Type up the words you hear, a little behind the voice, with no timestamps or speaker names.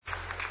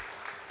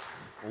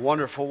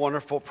Wonderful,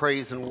 wonderful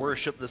praise and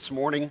worship this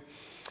morning.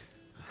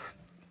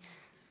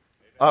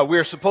 We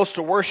are supposed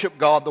to worship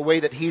God the way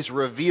that He's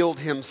revealed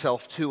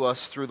Himself to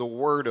us through the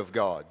Word of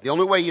God. The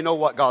only way you know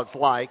what God's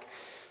like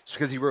is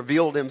because He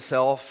revealed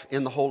Himself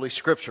in the Holy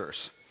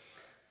Scriptures.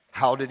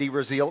 How did He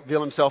reveal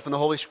Himself in the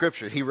Holy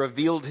Scriptures? He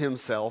revealed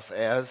Himself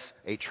as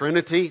a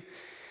Trinity.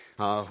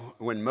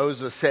 When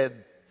Moses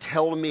said,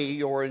 "Tell me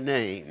your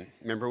name,"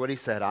 remember what he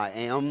said? "I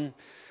am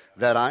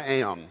that I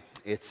am."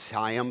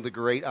 I am the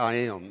great I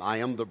am. I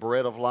am the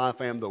bread of life.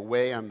 I am the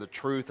way. I am the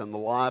truth and the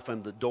life. I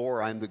am the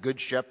door. I am the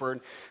good shepherd.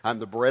 I am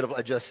the bread of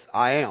life.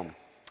 I am.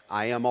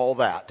 I am all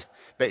that,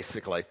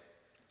 basically.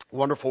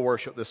 Wonderful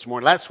worship this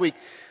morning. Last week,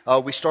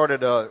 we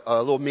started a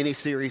little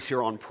mini-series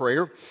here on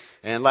prayer.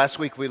 And last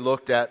week we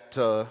looked at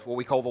what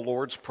we call the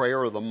Lord's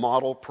Prayer, or the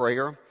model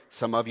prayer.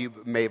 Some of you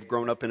may have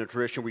grown up in a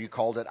tradition where you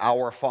called it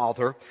Our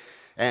Father.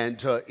 And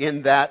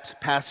in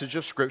that passage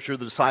of Scripture,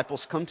 the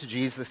disciples come to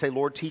Jesus. They say,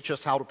 "Lord, teach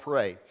us how to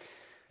pray."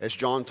 As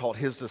John taught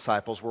his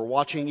disciples, we're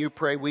watching you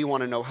pray. We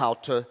want to know how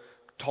to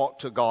talk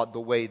to God the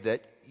way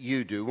that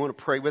you do. We want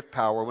to pray with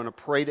power. We want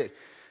to pray that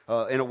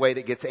in a way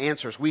that gets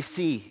answers. We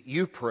see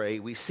you pray.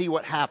 We see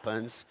what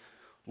happens.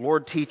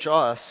 Lord, teach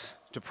us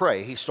to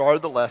pray. He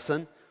started the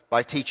lesson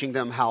by teaching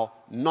them how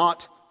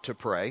not to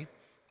pray.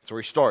 That's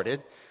where he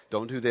started.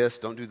 Don't do this,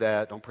 don't do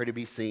that, don't pray to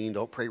be seen,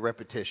 don't pray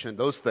repetition,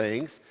 those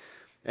things.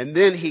 And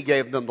then he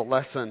gave them the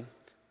lesson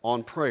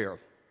on prayer.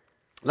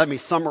 Let me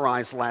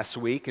summarize last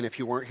week, and if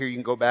you weren't here, you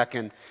can go back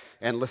and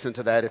listen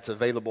to that. It's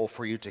available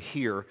for you to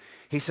hear.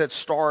 He said,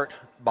 start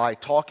by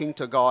talking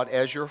to God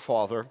as your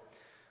Father,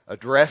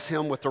 address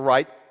Him with the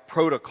right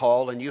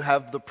protocol, and you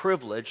have the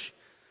privilege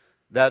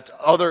that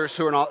others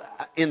who are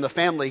not in the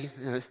family,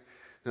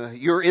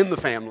 you're in the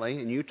family,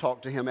 and you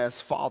talk to Him as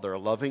Father, a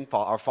loving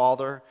Father. Our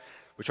Father,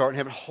 which art in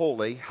heaven,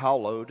 holy,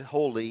 hallowed,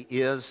 holy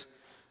is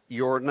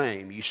your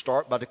name. You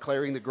start by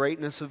declaring the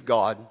greatness of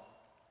God.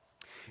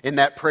 In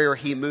that prayer,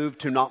 he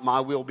moved to not my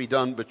will be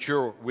done, but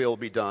your will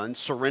be done.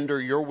 Surrender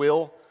your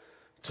will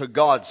to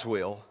God's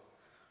will,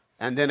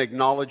 and then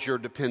acknowledge your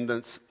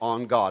dependence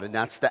on God. And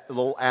that's that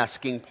little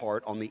asking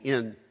part on the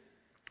end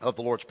of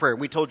the Lord's Prayer.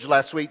 We told you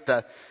last week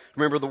to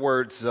remember the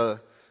words of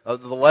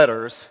the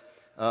letters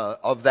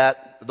of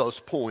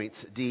those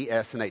points, D,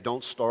 S, and A.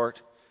 Don't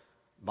start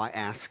by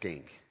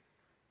asking.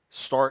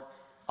 Start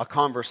a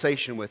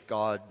conversation with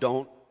God.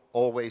 Don't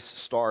always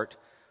start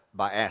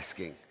by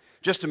asking.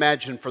 Just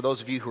imagine, for those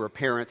of you who are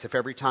parents, if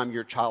every time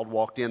your child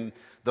walked in,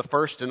 the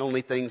first and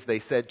only things they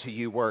said to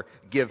you were,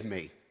 "Give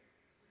me.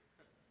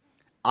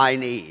 I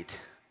need."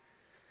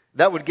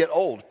 That would get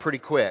old pretty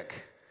quick.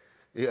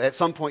 At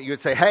some point you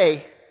would say,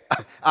 "Hey,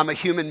 I'm a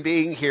human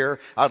being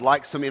here. I'd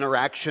like some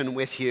interaction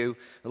with you.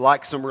 I'd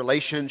like some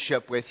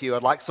relationship with you.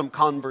 I'd like some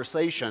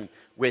conversation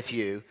with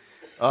you."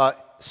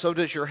 So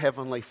does your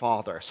Heavenly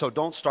Father. So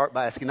don't start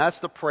by asking. That's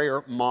the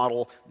prayer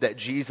model that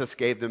Jesus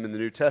gave them in the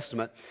New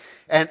Testament.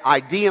 And I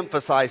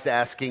de-emphasized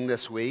asking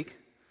last week.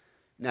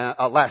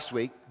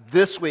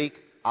 This week,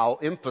 I'll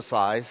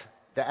emphasize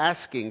the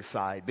asking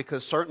side,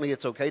 because certainly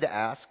it's okay to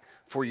ask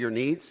for your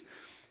needs.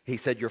 He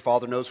said your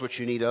Father knows what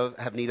you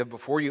have need of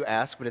before you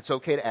ask, but it's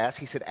okay to ask.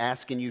 He said,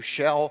 "Ask and you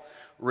shall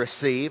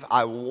receive."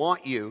 I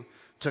want you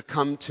to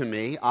come to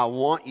me. I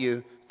want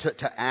you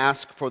to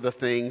ask for the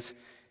things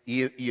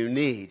you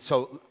need.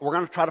 So we're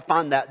going to try to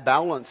find that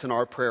balance in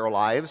our prayer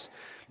lives.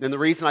 And the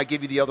reason I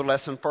give you the other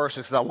lesson first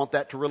is because I want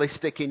that to really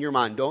stick in your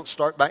mind. Don't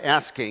start by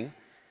asking.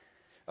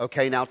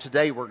 Okay, now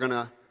today we're going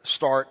to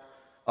start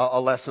a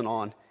lesson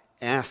on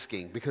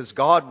asking, because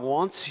God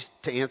wants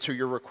to answer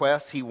your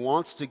requests. He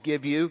wants to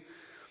give you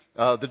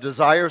the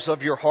desires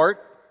of your heart.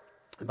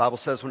 The Bible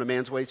says when a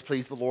man's ways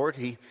please the Lord,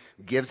 He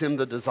gives him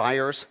the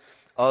desires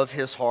of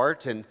his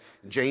heart. And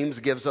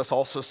James gives us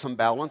also some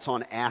balance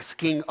on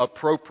asking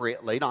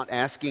appropriately, not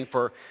asking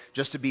for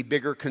just to be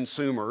bigger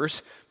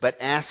consumers, but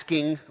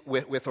asking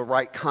with the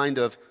right kind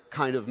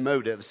of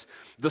motives.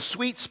 The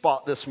sweet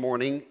spot this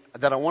morning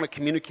that I want to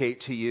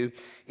communicate to you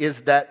is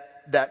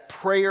that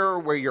prayer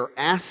where you're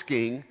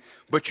asking,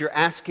 but you're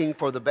asking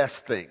for the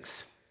best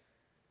things.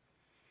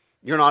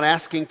 You're not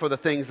asking for the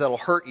things that'll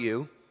hurt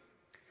you.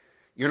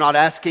 You're not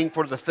asking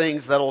for the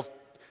things that'll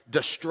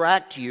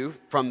distract you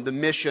from the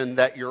mission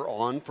that you're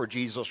on for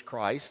Jesus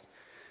Christ.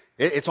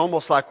 It's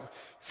almost like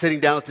sitting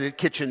down at the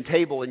kitchen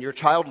table and your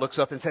child looks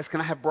up and says,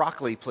 "Can I have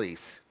broccoli,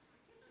 please?"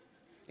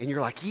 And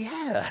you're like,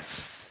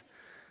 "Yes."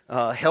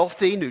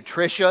 Healthy,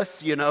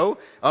 nutritious,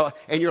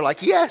 and you're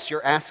like, yes,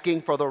 you're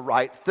asking for the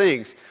right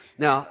things.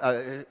 Now,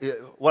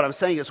 what I'm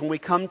saying is when we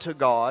come to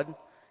God,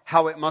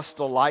 how it must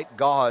delight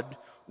God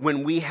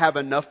when we have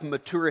enough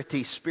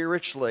maturity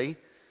spiritually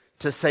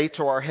to say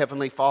to our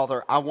Heavenly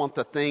Father, "I want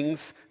the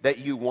things that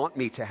you want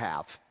me to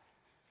have.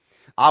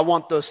 I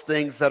want those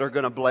things that are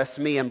going to bless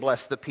me and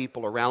bless the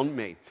people around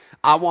me.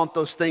 I want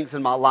those things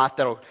in my life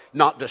that will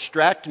not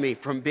distract me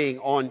from being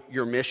on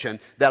your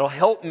mission, that will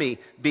help me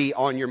be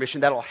on your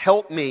mission, that will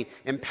help me,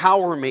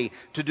 empower me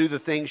to do the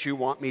things you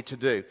want me to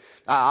do.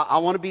 I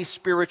want to be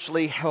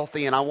spiritually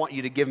healthy, and I want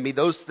you to give me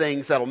those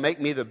things that will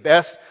make me the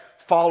best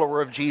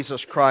follower of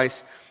Jesus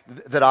Christ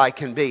that I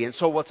can be. And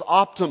so what's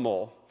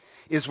optimal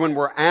is when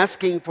we're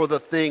asking for the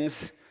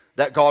things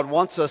that God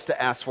wants us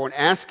to ask for and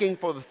asking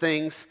for the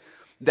things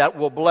that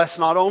will bless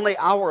not only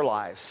our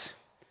lives.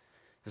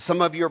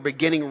 Some of you are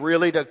beginning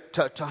really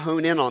to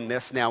hone in on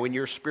this now in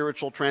your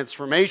spiritual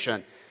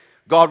transformation.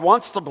 God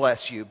wants to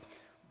bless you,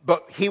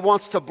 but He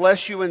wants to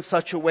bless you in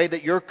such a way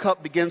that your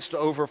cup begins to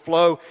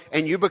overflow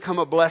and you become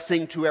a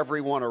blessing to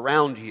everyone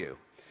around you.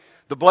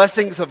 The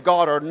blessings of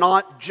God are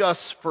not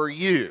just for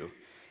you.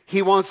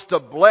 He wants to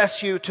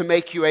bless you to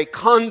make you a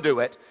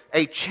conduit,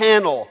 a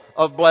channel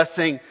of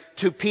blessing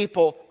to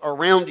people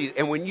around you.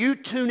 And when you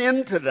tune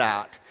into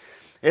that,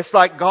 it's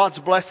like God's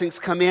blessings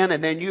come in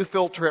and then you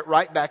filter it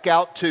right back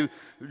out to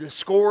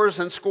scores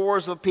and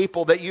scores of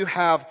people that you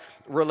have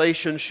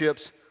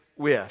relationships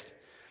with.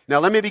 Now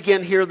let me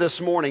begin here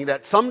this morning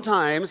that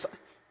sometimes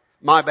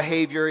my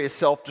behavior is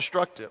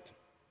self-destructive.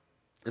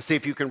 Let's see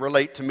if you can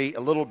relate to me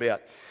a little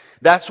bit.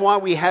 That's why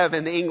we have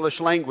in the English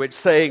language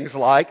sayings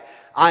like,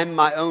 I'm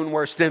my own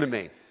worst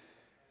enemy.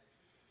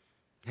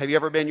 Have you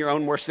ever been your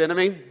own worst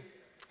enemy?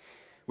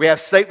 We have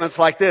statements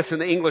like this in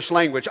the English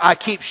language. I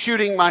keep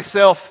shooting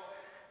myself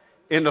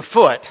in the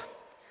foot.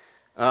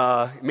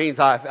 It means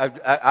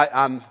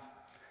I'm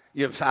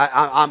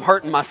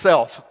hurting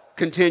myself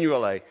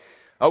continually.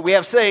 We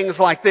have sayings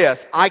like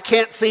this. I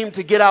can't seem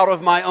to get out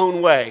of my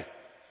own way.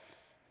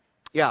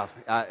 Yeah,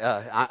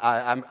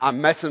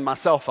 I'm messing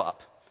myself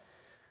up.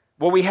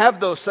 Well, we have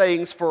those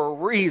sayings for a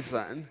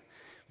reason,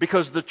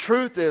 because the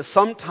truth is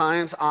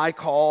sometimes I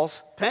cause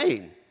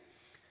pain.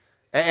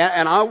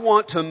 And I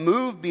want to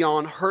move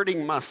beyond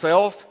hurting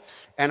myself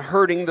and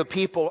hurting the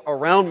people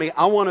around me.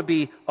 I want to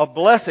be a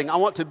blessing. I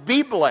want to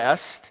be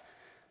blessed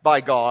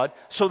by God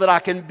so that I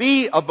can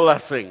be a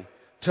blessing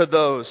to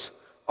those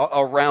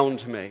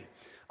around me.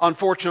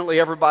 Unfortunately,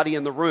 everybody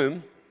in the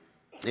room,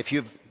 if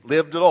you've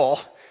lived at all,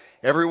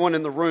 everyone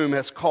in the room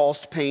has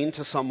caused pain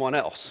to someone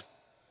else.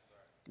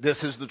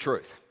 This is the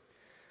truth.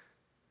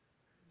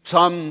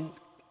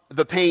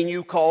 The pain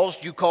you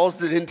caused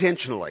it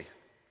intentionally.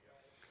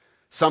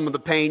 Some of the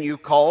pain you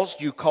caused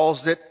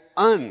it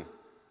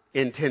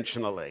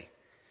unintentionally.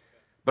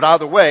 But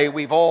either way,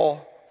 we've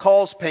all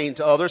caused pain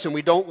to others, and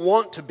we don't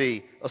want to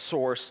be a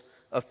source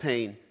of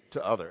pain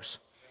to others.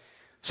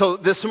 So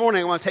this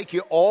morning I want to take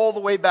you all the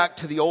way back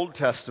to the Old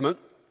Testament.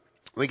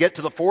 We get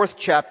to the 4th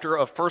chapter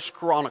of 1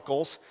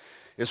 Chronicles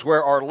is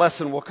where our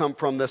lesson will come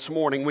from this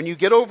morning. When you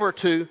get over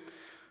to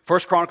 1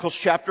 Chronicles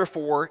chapter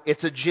 4,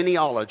 it's a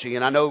genealogy.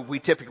 And I know we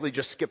typically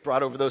just skip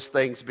right over those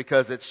things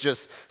because it's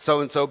just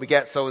so-and-so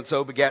begat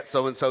so-and-so begat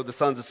so-and-so, the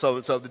sons of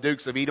so-and-so, the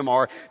dukes of Edom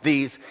are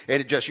these,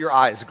 and it just your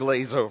eyes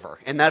glaze over.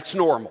 And that's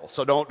normal,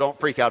 so don't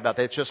freak out about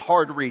that. It's just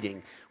hard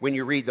reading when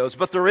you read those.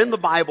 But they're in the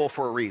Bible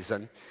for a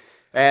reason.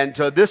 And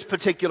this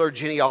particular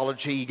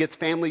genealogy, you get the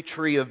family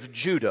tree of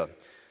Judah.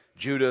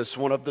 Judah is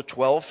one of the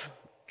 12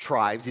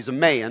 tribes. He's a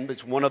man, but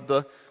he's one of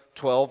the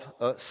 12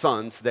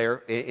 sons there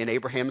in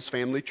Abraham's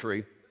family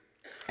tree.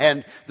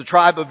 And the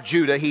tribe of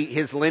Judah,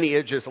 his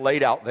lineage is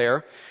laid out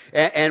there.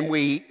 And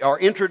we are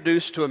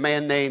introduced to a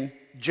man named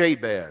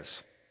Jabez.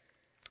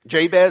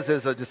 Jabez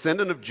is a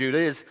descendant of Judah.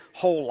 His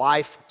whole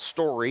life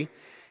story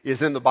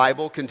is in the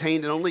Bible,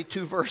 contained in only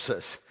 2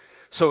 verses.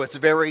 So it's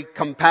very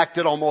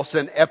compacted, almost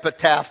an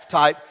epitaph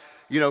type,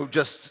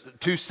 just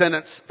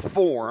 2-sentence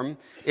form.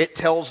 It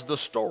tells the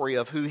story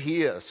of who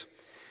he is.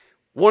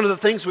 One of the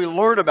things we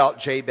learn about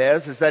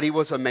Jabez is that he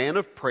was a man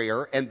of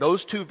prayer, and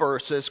those 2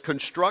 verses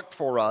construct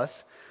for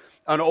us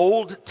an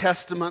Old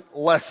Testament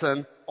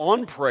lesson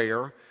on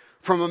prayer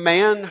from a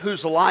man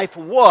whose life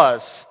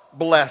was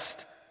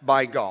blessed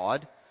by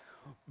God,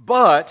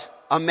 but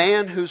a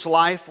man whose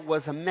life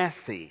was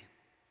messy.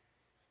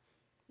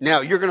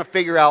 Now, you're going to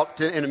figure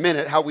out in a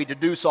minute how we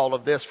deduce all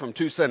of this from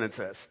 2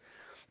 sentences.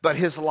 But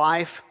his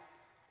life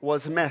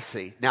was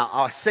messy. Now,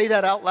 I'll say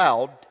that out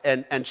loud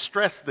and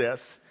stress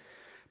this,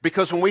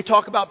 because when we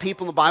talk about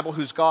people in the Bible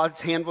whose God's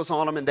hand was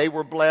on them and they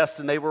were blessed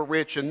and they were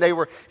rich and they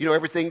were,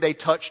 everything they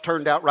touched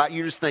turned out right,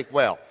 you just think,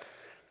 well,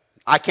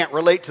 I can't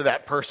relate to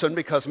that person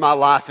because my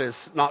life is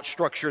not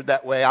structured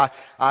that way.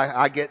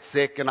 I get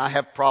sick and I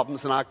have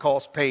problems and I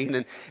cause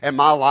pain and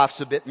my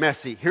life's a bit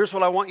messy. Here's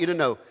what I want you to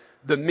know.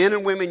 The men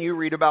and women you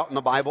read about in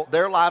the Bible,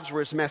 their lives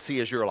were as messy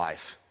as your life.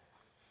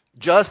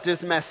 Just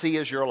as messy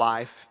as your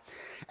life.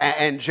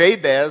 And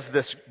Jabez,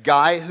 this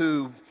guy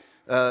who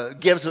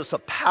gives us a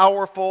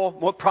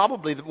powerful,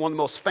 probably one of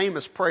the most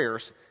famous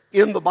prayers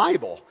in the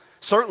Bible,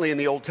 certainly in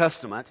the Old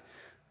Testament.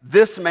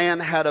 This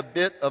man had a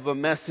bit of a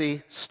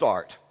messy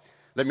start.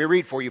 Let me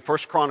read for you 1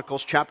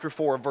 Chronicles chapter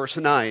 4, verse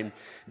 9.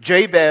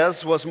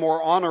 Jabez was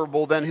more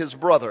honorable than his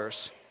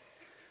brothers.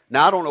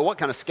 Now, I don't know what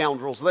kind of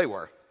scoundrels they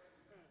were.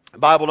 The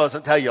Bible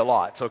doesn't tell you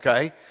lots,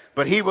 okay?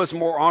 But he was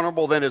more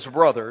honorable than his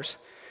brothers.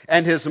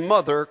 And his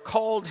mother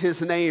called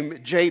his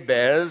name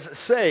Jabez,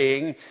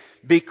 saying,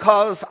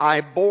 because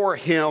I bore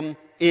him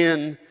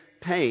in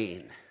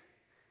pain.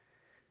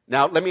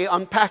 Now, let me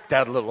unpack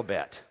that a little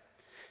bit.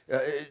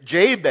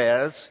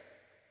 Jabez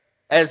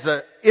as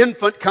an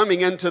infant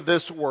coming into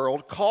this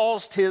world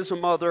caused his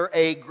mother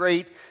a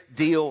great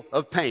deal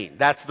of pain.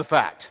 That's the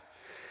fact.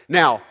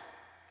 Now,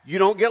 you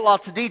don't get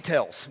lots of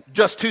details.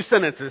 Just 2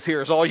 sentences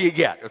here is all you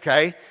get,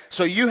 okay?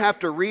 So you have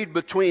to read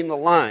between the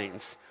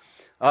lines.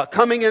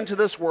 Coming into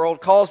this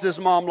world caused his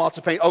mom lots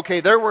of pain.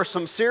 Okay, there were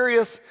some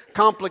serious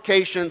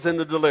complications in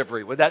the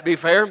delivery. Would that be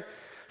fair?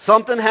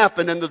 Something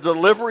happened in the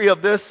delivery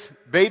of this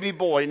baby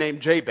boy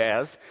named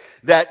Jabez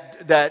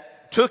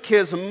that took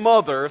his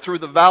mother through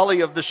the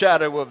valley of the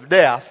shadow of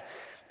death,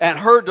 and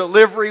her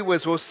delivery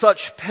was with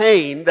such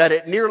pain that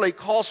it nearly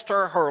cost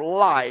her her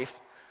life.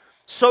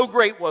 So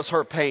great was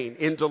her pain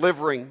in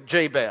delivering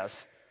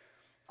Jabez.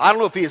 I don't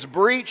know if he is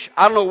breech.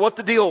 I don't know what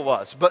the deal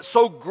was, but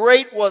so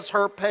great was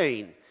her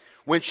pain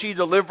when she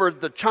delivered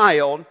the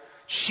child,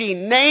 she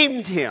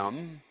named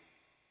him,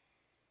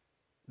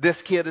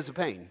 "This kid is a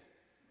pain."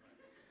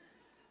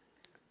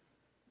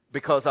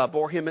 Because I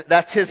bore him.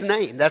 That's his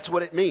name. That's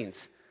what it means.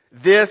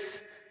 This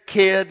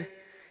kid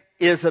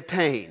is a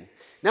pain.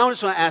 Now I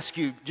just want to ask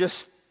you, you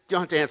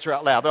don't have to answer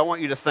out loud, but I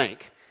want you to think.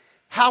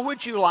 How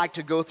would you like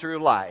to go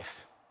through life?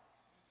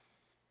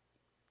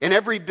 In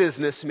every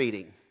business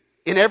meeting,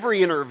 in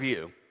every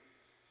interview,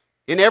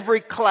 in every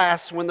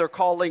class when they're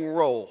calling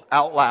roll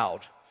out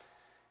loud,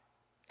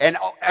 and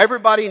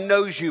everybody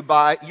knows you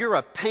by, you're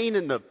a pain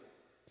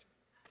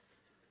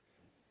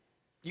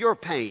you're a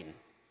pain.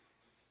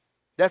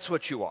 That's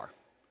what you are.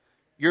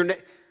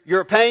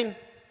 You're a pain?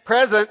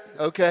 Present.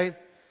 Okay.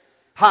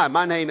 Hi,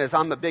 my name is,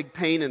 I'm a big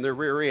pain in the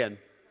rear end.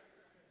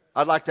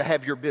 I'd like to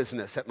have your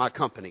business at my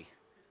company.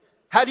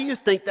 How do you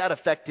think that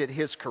affected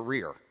his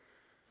career?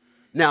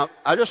 Now,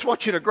 I just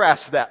want you to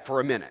grasp that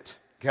for a minute,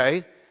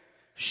 okay?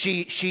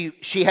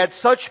 She had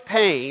such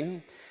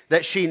pain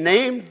that she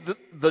named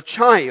the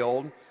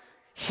child,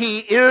 "He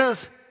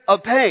is a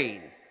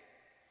pain."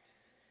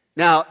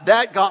 Now,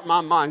 that got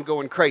my mind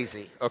going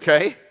crazy,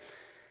 okay?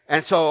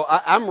 And so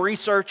I'm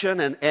researching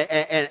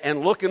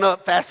and looking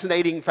up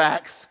fascinating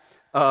facts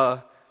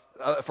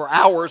for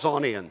hours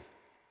on end.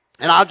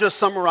 And I'll just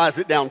summarize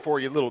it down for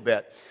you a little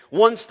bit.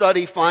 One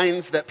study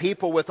finds that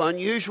people with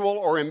unusual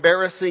or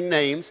embarrassing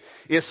names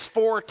is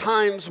 4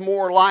 times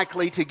more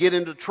likely to get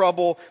into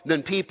trouble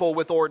than people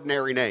with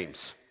ordinary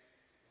names.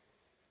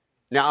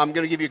 Now, I'm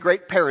going to give you a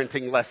great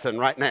parenting lesson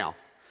right now.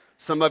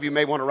 Some of you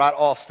may want to write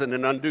Austin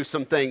and undo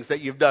some things that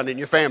you've done in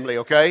your family,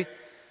 okay?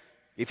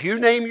 If you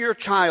name your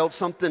child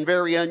something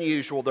very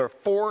unusual, they're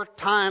 4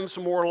 times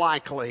more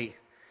likely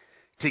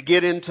to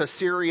get into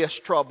serious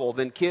trouble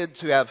than kids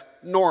who have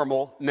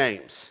normal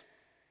names.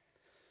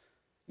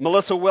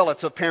 Melissa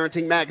Willits of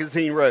Parenting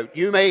Magazine wrote,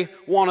 "You may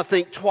want to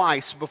think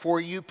twice before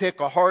you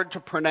pick a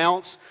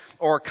hard-to-pronounce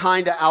or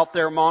kind of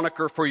out-there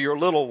moniker for your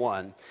little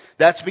one.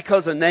 That's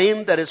because a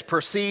name that is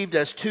perceived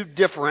as too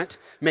different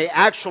may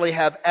actually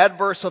have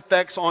adverse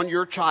effects on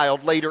your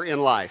child later in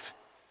life."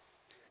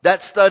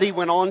 That study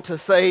went on to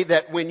say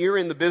that when you're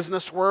in the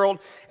business world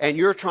and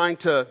you're trying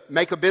to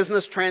make a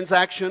business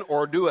transaction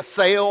or do a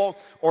sale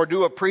or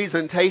do a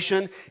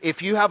presentation,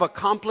 if you have a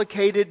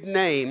complicated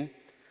name,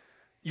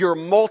 you're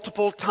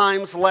multiple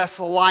times less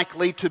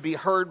likely to be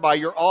heard by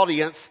your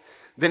audience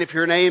than if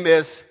your name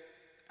is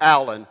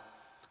Alan,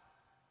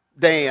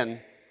 Dan,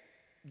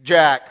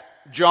 Jack,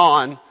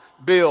 John,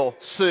 Bill,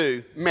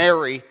 Sue,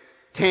 Mary,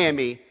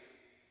 Tammy,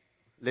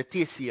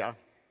 Leticia.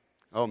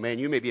 Oh man,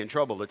 you may be in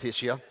trouble,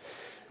 Leticia.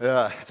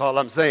 That's all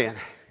I'm saying.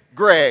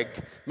 Greg.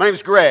 My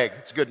name's Greg.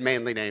 It's a good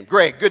manly name.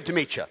 Greg, good to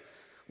meet you.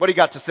 What do you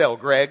got to sell,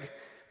 Greg?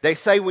 They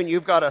say when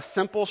you've got a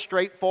simple,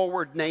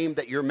 straightforward name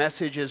that your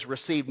message is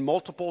received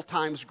multiple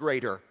times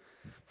greater,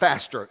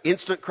 faster,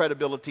 instant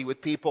credibility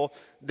with people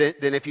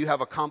than if you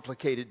have a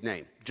complicated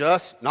name.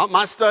 Not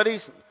my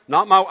studies,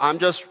 I'm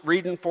just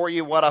reading for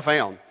you what I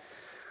found.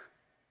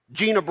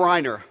 Gina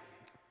Briner,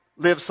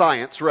 Live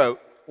Science, wrote,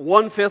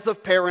 1/5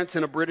 of parents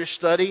in a British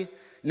study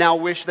now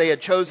wish they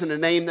had chosen a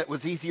name that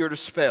was easier to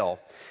spell.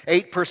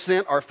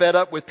 8% are fed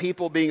up with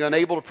people being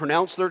unable to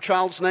pronounce their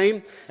child's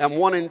name, and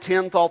 1 in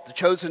 10 thought the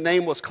chosen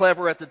name was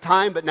clever at the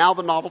time, but now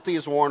the novelty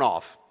is worn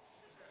off.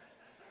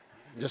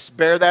 Just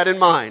bear that in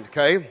mind,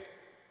 okay?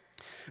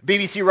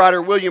 BBC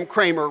writer William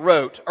Kramer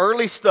wrote,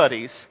 early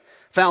studies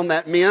found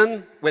that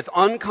men with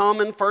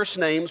uncommon first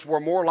names were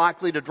more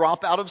likely to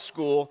drop out of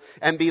school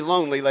and be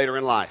lonely later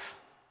in life.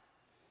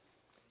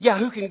 Yeah,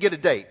 who can get a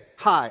date?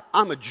 Hi,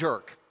 I'm a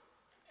jerk.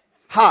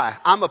 Hi,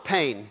 I'm a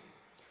pain.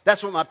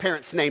 That's what my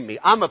parents named me.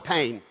 I'm a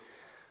pain.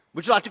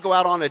 Would you like to go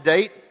out on a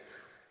date?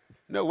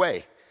 No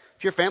way.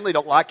 If your family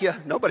don't like you,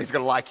 nobody's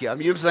going to like you. I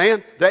mean, you know what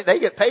I'm saying? They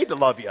get paid to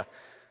love you.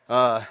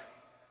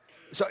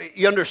 So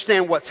you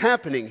understand what's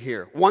happening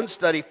here. One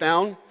study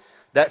found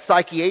that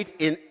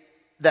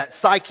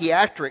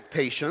psychiatric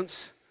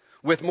patients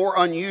with more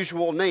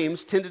unusual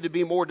names tended to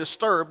be more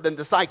disturbed than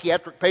the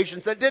psychiatric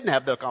patients that didn't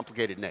have the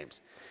complicated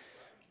names.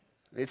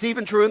 It's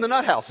even true in the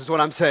nut house, is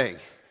what I'm saying.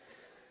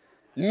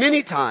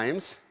 Many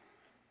times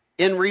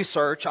in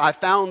research, I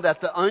found that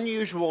the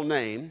unusual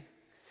name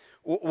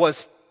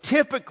was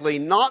typically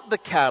not the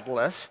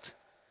catalyst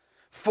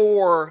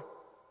for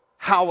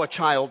how a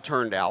child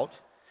turned out,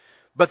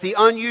 But the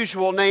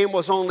unusual name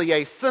was only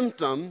a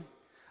symptom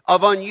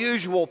of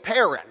unusual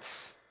parents.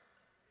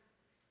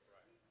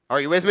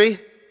 Are you with me?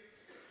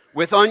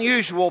 With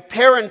unusual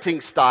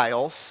parenting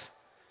styles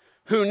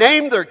who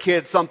named their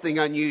kids something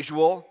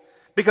unusual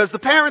because the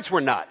parents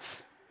were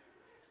nuts.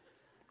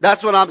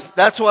 That's what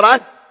I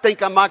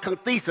think my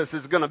thesis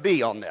is going to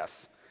be on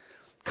this.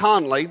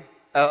 Conley,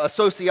 a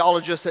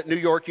sociologist at New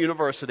York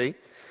University,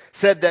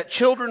 said that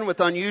children with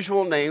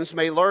unusual names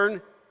may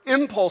learn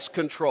impulse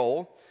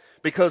control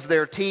because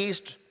they're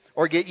teased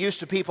or get used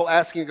to people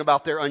asking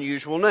about their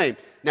unusual name.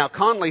 Now,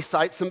 Conley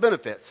cites some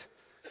benefits.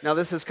 Now,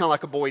 this is kind of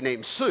like a boy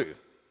named Sue.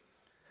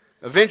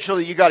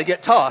 Eventually, you got to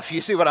get tough. You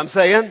see what I'm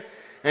saying?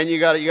 And you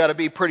got to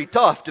be pretty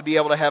tough to be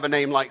able to have a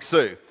name like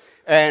Sue.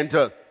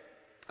 And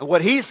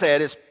what he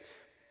said is,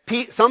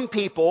 some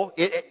people,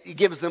 it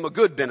gives them a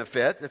good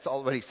benefit. That's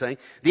all what he's saying.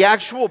 The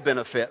actual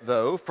benefit,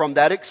 though, from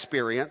that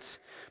experience,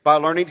 by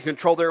learning to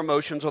control their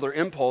emotions or their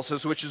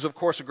impulses, which is, of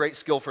course, a great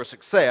skill for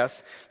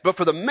success. But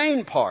for the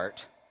main part,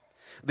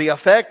 the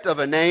effect of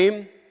a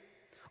name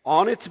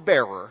on its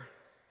bearer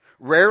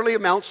rarely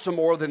amounts to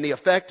more than the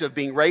effect of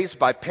being raised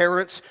by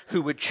parents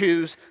who would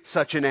choose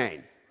such a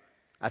name.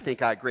 I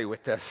think I agree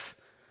with this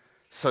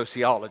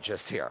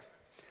sociologist here.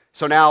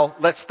 So now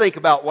let's think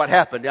about what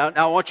happened. Now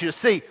I want you to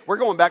see, we're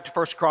going back to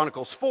 1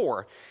 Chronicles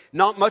 4.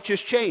 Not much has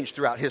changed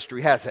throughout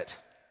history, has it?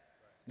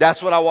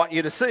 That's what I want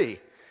you to see.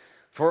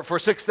 For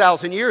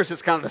 6,000 years,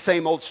 it's kind of the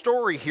same old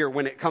story here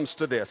when it comes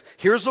to this.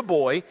 Here's a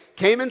boy,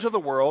 came into the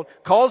world,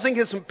 causing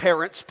his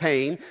parents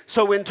pain,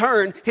 so in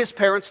turn, his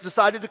parents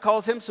decided to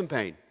cause him some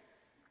pain.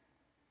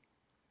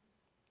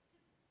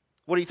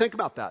 What do you think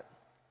about that?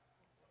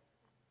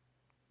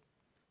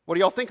 What do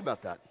y'all think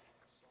about that?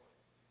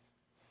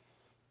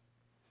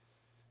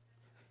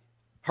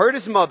 Hurt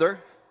his mother.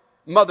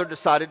 Mother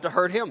decided to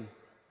hurt him.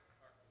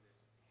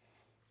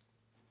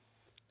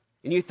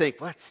 And you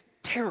think, well, that's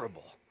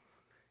terrible.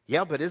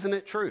 Yeah, but isn't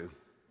it true?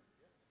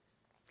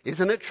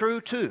 Isn't it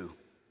true too?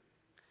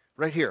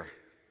 Right here.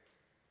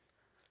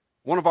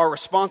 One of our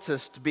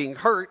responses to being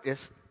hurt is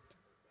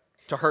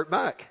to hurt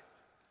back.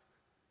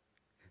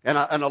 And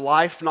a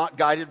life not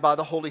guided by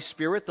the Holy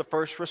Spirit, the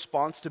first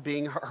response to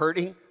being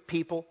hurting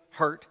people,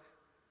 hurt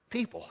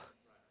people.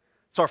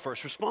 It's our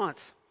first response.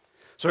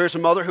 So here's a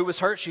mother who was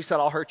hurt. She said,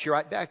 I'll hurt you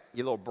right back,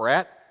 you little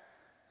brat.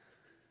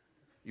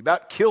 You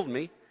about killed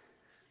me.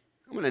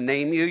 I'm going to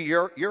name you.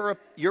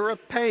 You're a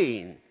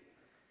pain.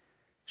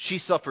 She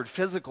suffered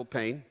physical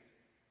pain.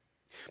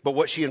 But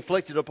what she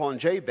inflicted upon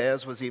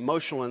Jabez was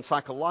emotional and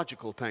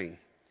psychological pain.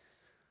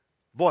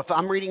 Boy, if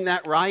I'm reading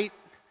that right,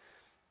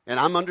 and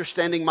I'm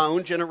understanding my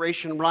own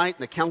generation right,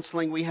 and the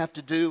counseling we have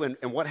to do,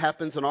 and what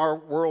happens in our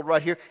world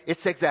right here,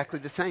 it's exactly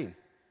the same.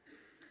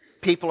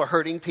 People are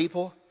hurting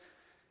people.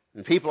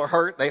 And people are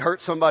hurt. They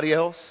hurt somebody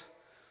else.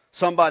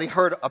 Somebody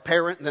hurt a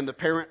parent, and then the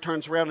parent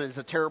turns around and is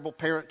a terrible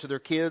parent to their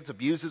kids,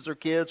 abuses their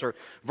kids, or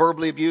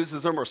verbally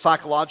abuses them, or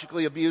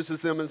psychologically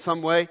abuses them in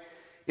some way.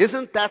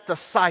 Isn't that the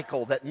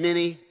cycle that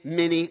many,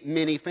 many,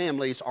 many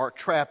families are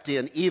trapped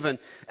in, even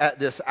at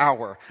this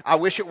hour? I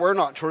wish it were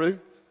not true.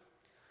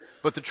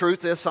 But the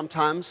truth is,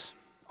 sometimes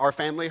our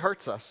family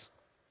hurts us.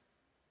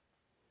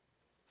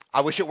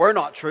 I wish it were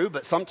not true,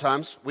 but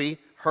sometimes we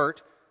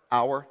hurt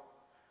our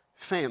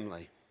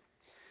family.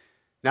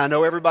 Now, I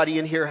know everybody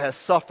in here has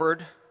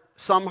suffered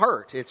some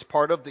hurt. It's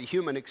part of the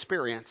human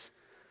experience.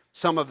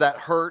 Some of that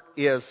hurt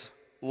is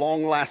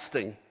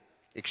long-lasting,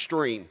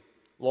 extreme,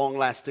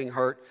 long-lasting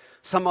hurt.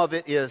 Some of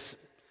it is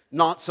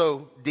not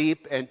so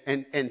deep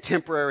and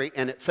temporary,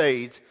 and it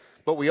fades,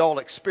 but we all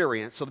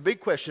experience. So the big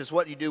question is,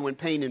 what do you do when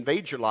pain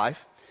invades your life?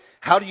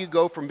 How do you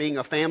go from being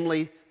a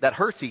family that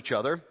hurts each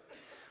other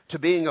to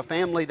being a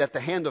family that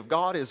the hand of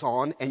God is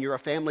on, and you're a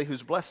family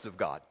who's blessed of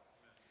God?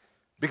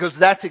 Because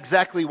that's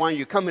exactly why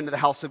you come into the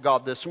house of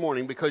God this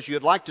morning, because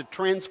you'd like to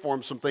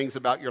transform some things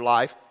about your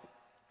life.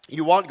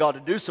 You want God to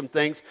do some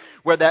things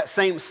where that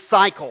same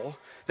cycle,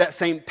 that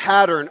same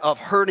pattern of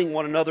hurting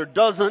one another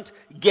doesn't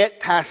get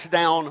passed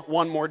down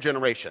one more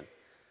generation.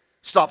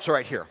 Stops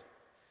right here.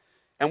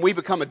 And we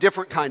become a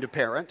different kind of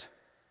parent.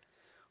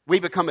 We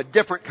become a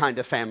different kind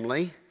of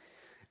family,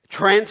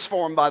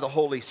 transformed by the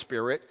Holy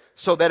Spirit,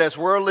 so that as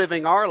we're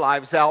living our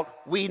lives out,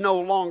 we no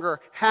longer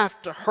have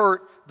to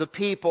hurt the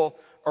people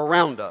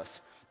around us.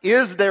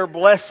 Is there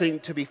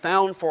blessing to be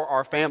found for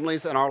our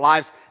families and our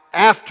lives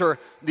after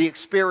the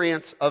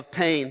experience of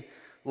pain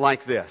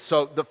like this?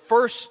 So the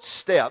first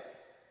step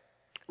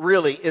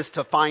really is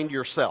to find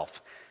yourself.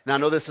 Now I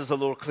know this is a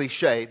little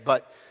cliche,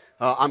 but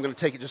I'm going to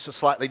take it just a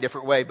slightly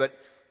different way. But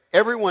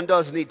everyone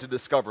does need to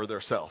discover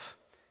their self.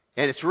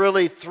 And it's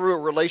really through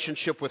a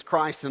relationship with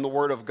Christ and the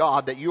Word of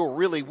God that you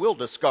really will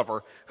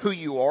discover who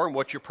you are and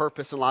what your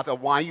purpose in life and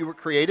why you were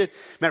created.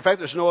 Matter of fact,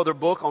 there's no other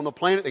book on the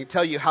planet that can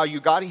tell you how you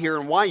got here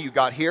and why you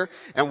got here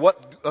and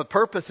what the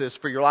purpose is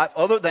for your life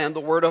other than the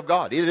Word of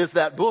God. It is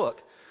that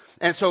book.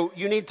 And so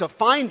you need to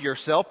find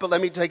yourself, but let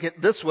me take it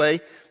this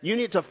way. You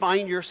need to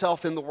find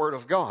yourself in the Word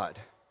of God.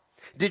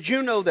 Did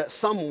you know that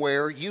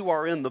somewhere you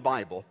are in the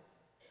Bible?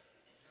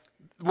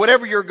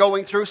 Whatever you're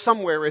going through,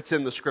 somewhere it's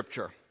in the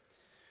Scripture.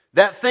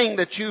 That thing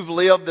that you've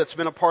lived that's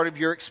been a part of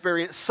your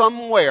experience,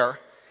 somewhere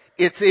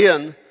it's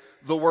in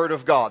the Word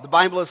of God. The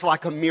Bible is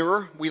like a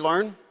mirror, we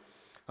learn.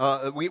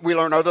 We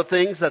learn other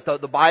things, that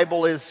the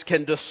Bible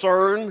can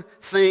discern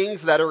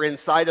things that are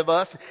inside of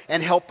us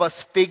and help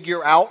us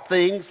figure out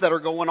things that are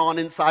going on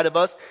inside of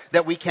us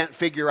that we can't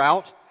figure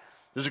out.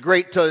 There's a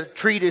great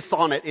treatise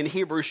on it in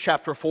Hebrews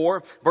chapter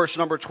 4, verse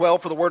number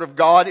 12, for the Word of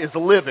God is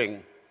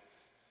living.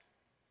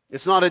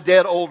 It's not a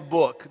dead old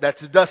book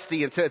that's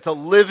dusty. It's a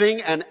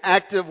living and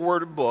active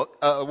Word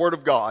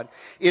of God.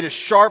 It is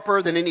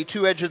sharper than any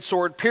two-edged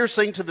sword,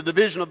 piercing to the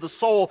division of the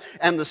soul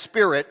and the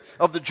spirit,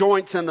 of the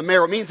joints and the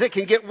marrow. It means it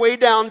can get way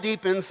down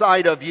deep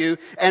inside of you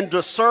and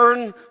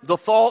discern the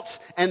thoughts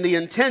and the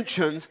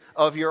intentions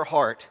of your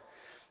heart.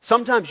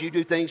 Sometimes you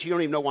do things you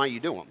don't even know why you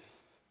do them.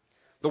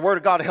 The Word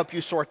of God will help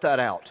you sort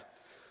that out.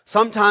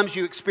 Sometimes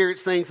you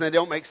experience things and they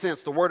don't make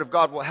sense. The Word of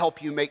God will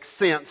help you make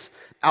sense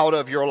out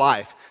of your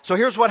life. So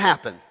here's what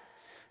happened.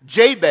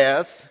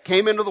 Jabez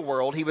came into the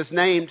world. He was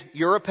named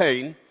You're a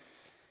Pain.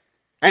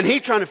 And he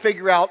trying to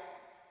figure out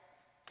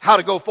how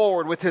to go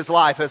forward with his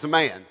life as a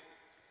man.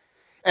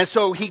 And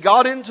so he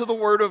got into the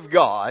Word of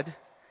God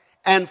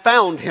and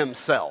found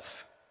himself.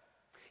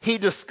 He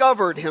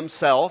discovered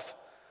himself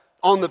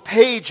on the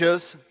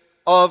pages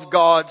of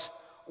God's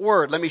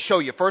Word. Let me show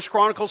you. 1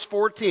 Chronicles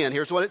 4:10.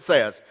 Here's what it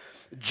says.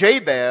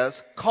 Jabez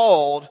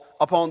called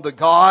upon the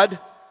God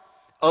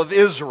of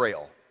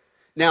Israel.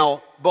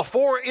 Now,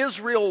 before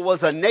Israel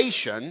was a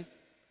nation,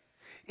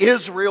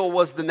 Israel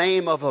was the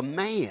name of a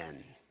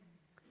man.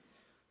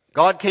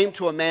 God came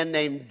to a man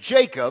named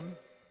Jacob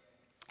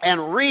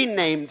and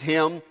renamed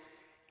him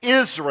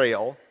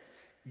Israel,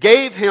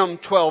 gave him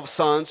 12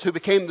 sons who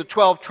became the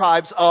 12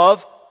 tribes of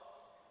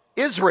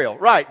Israel.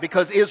 Right,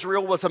 because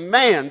Israel was a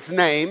man's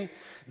name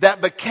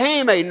that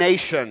became a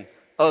nation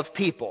of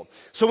people.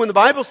 So when the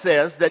Bible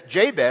says that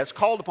Jabez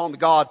called upon the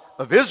God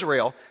of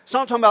Israel, it's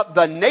not talking about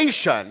the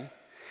nation.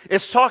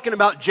 It's talking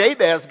about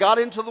Jabez got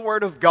into the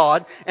Word of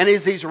God, and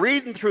as he's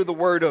reading through the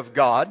Word of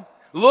God,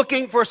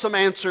 looking for some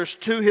answers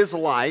to his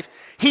life,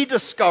 he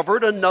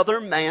discovered another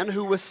man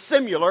who was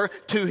similar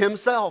to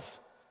himself.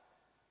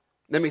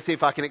 Let me see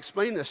if I can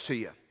explain this to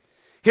you.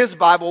 His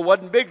Bible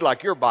wasn't big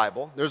like your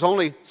Bible. There's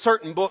only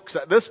certain books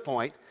at this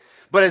point.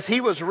 But as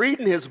he was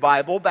reading his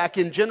Bible back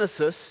in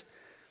Genesis,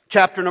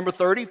 chapter number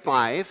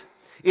 35,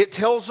 it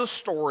tells a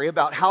story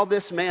about how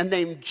this man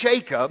named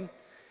Jacob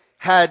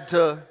had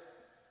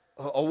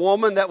a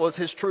woman that was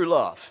his true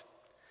love.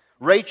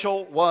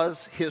 Rachel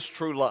was his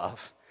true love.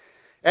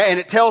 And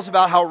it tells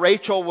about how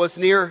Rachel was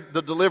near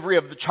the delivery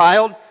of the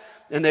child,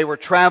 and they were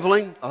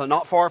traveling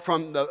not far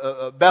from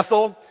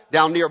Bethel,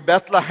 down near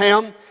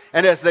Bethlehem.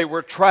 And as they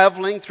were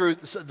traveling through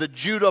the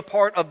Judah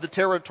part of the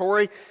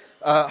territory,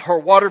 her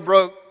water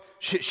broke.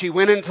 She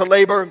went into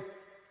labor.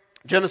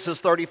 Genesis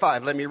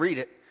 35, let me read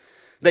it.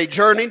 They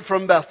journeyed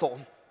from Bethel,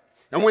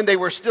 and when they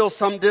were still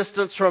some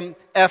distance from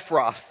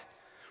Ephrath,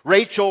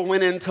 Rachel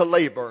went into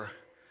labor,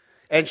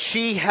 and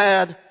she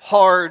had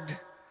hard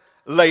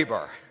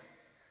labor.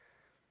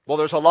 Well,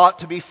 there's a lot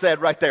to be said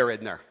right there,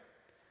 isn't there?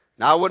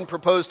 Now, I wouldn't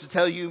propose to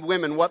tell you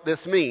women what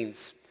this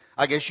means.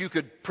 I guess you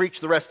could preach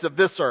the rest of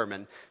this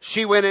sermon.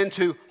 She went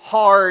into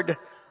hard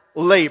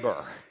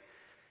labor.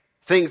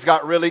 Things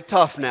got really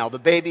tough now. The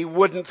baby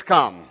wouldn't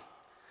come.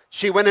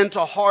 She went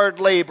into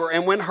hard labor,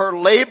 and when her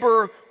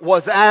labor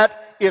was at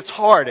its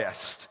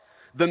hardest,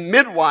 the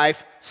midwife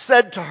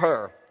said to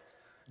her,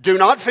 "Do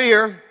not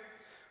fear,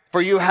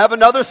 for you have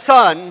another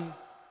son."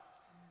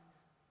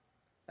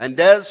 And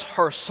as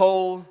her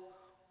soul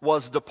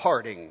was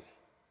departing,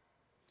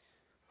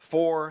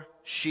 for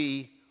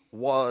she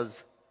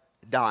was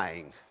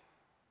dying.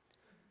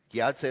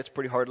 Yeah, I'd say it's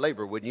pretty hard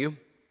labor, wouldn't you?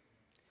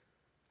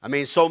 I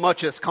mean, so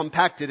much is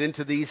compacted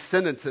into these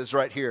sentences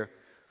right here.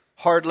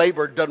 Hard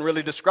labor doesn't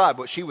really describe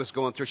what she was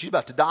going through. She's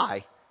about to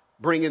die,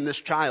 bringing this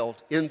child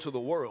into the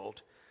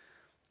world.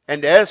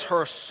 And as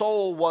her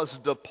soul was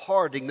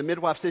departing, the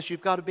midwife says,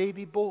 "You've got a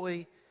baby boy.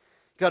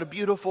 You've got a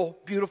beautiful,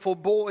 beautiful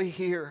boy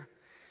here."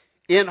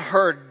 In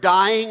her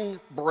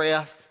dying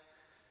breath,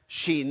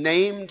 she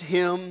named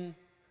him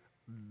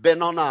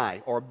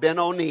Benoni or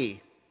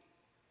Benoni.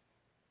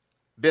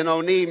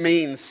 Benoni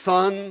means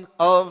son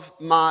of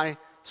my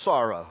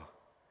sorrow.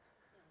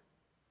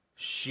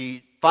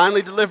 She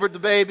finally delivered the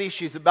baby.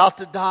 She's about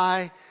to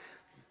die.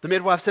 The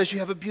midwife says, "You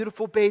have a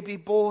beautiful baby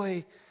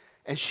boy."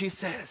 And she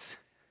says,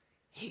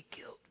 "He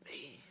killed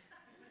me."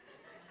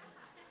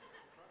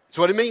 That's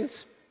what it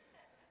means.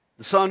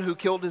 The son who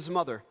killed his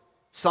mother.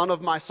 Son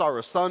of my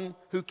sorrow. Son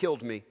who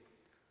killed me.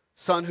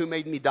 Son who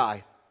made me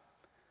die.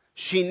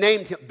 She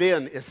named him,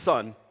 Ben is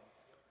son.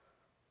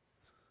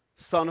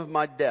 Son of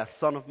my death.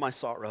 Son of my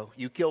sorrow.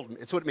 You killed me.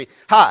 That's what it means.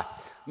 "Hi,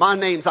 my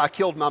name's I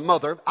killed my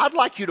mother. I'd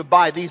like you to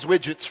buy these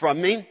widgets from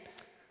me."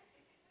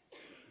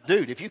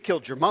 Dude, if you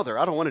killed your mother,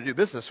 I don't want to do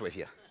business with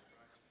you.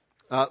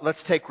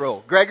 Let's take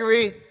roll.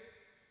 Gregory,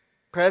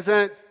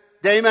 present.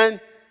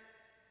 Damon,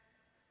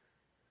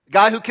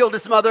 guy who killed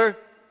his mother.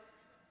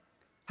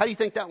 How do you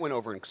think that went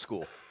over in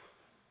school?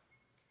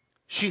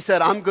 She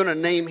said, "I'm going to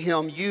name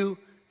him You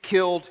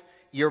killed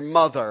your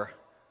mother.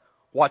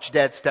 Watch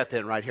Dad step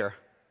in right here.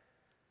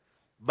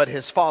 But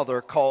his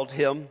father called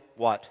him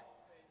what?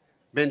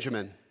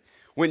 Benjamin.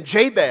 When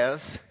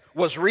Jabez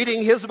was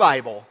reading his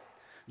Bible,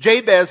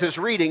 Jabez is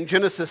reading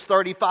Genesis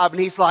 35 and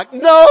he's like,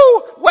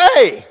 no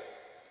way!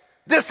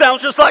 This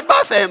sounds just like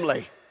my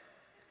family.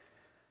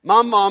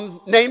 My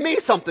mom named me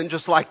something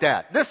just like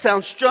that. This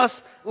sounds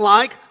just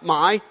like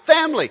my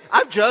family.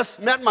 I've just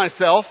met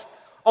myself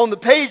on the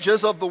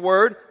pages of the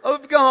Word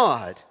of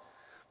God.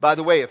 By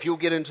the way, if you'll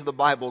get into the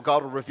Bible,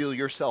 God will reveal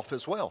yourself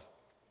as well.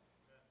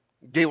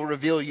 He will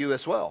reveal you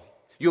as well.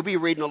 You'll be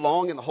reading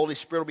along and the Holy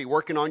Spirit will be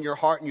working on your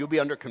heart and you'll be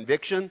under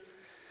conviction.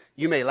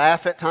 You may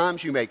laugh at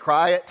times. You may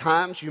cry at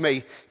times. You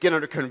may get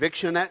under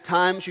conviction at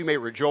times. You may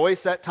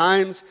rejoice at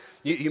times.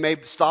 You may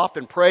stop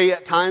and pray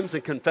at times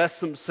and confess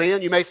some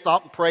sin. You may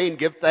stop and pray and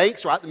give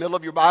thanks right in the middle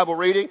of your Bible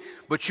reading.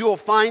 But you'll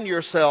find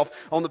yourself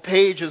on the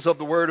pages of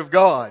the Word of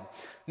God.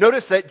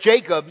 Notice that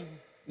Jacob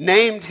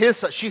named his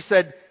son. She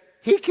said,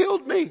 he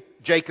killed me.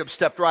 Jacob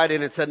stepped right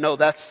in and said, no,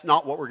 that's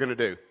not what we're going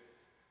to do.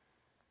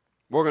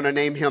 We're going to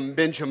name him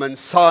Benjamin,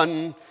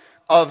 son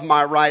of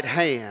my right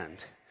hand.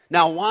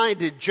 Now, why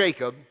did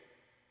Jacob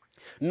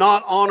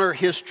not honor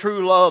his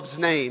true love's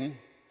name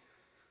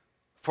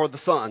for the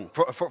son,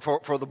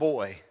 for the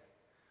boy?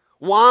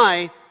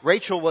 Why?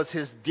 Rachel was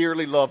his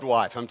dearly loved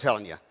wife, I'm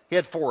telling you. He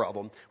had 4 of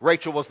them.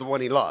 Rachel was the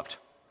one he loved.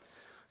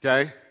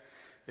 Okay?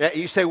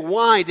 You say,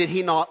 why did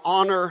he not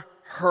honor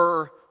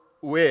her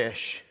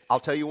wish? I'll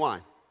tell you why.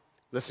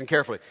 Listen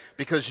carefully.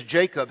 Because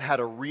Jacob had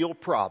a real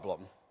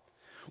problem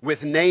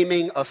with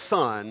naming a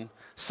son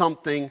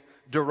something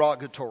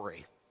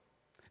derogatory.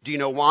 Do you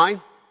know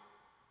why?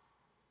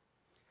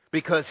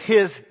 Because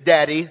his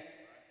daddy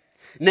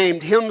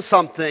named him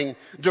something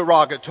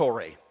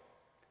derogatory.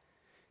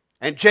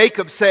 And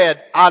Jacob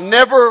said, I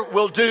never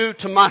will do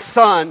to my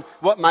son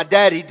what my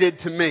daddy did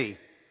to me.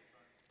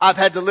 I've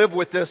had to live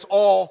with this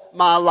all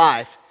my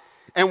life.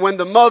 And when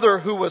the mother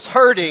who was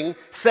hurting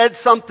said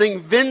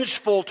something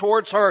vengeful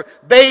towards her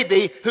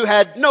baby who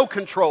had no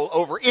control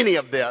over any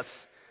of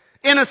this,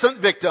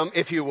 innocent victim,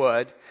 if you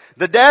would,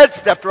 the dad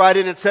stepped right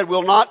in and said,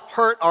 we'll not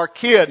hurt our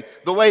kid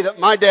the way that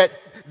my dad.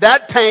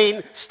 That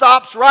pain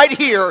stops right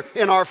here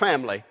in our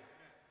family.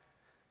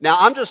 Now,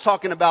 I'm just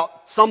talking about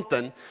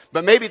something,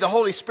 but maybe the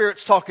Holy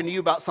Spirit's talking to you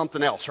about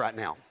something else right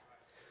now.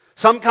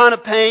 Some kind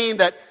of pain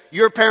that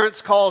your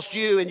parents caused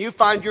you and you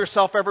find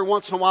yourself every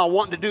once in a while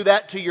wanting to do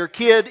that to your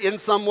kid in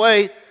some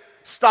way.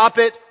 Stop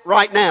it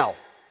right now.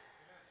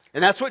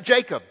 And that's what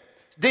Jacob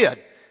did.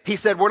 He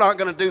said, we're not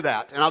going to do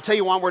that. And I'll tell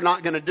you why we're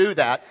not going to do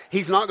that.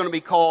 He's not going to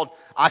be called,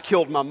 I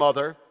killed my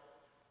mother.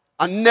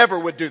 I never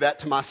would do that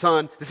to my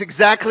son. It's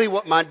exactly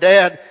what my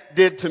dad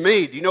did to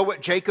me. Do you know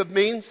what Jacob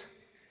means?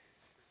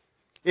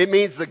 It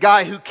means the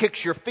guy who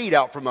kicks your feet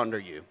out from under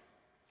you.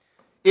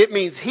 It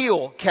means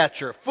heel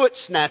catcher, foot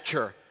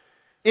snatcher.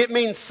 It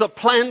means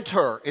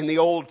supplanter in the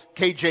old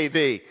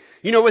KJV.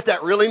 You know what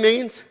that really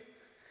means?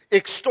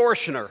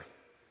 Extortioner,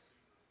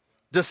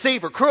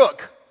 deceiver,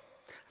 crook.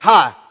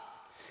 Hi,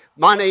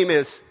 my name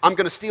is, I'm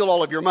going to steal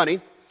all of your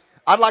money.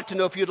 I'd like to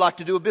know if you'd like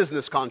to do a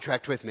business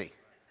contract with me.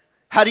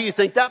 How do you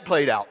think that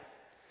played out?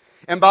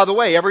 And by the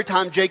way, every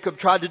time Jacob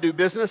tried to do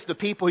business, the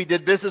people he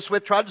did business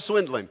with tried to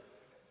swindle him.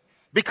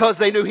 Because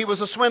they knew he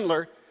was a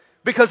swindler.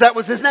 Because that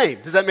was his name.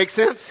 Does that make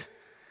sense?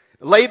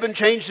 Laban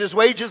changed his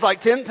wages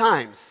like 10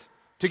 times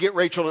to get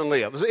Rachel and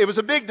Leah. It was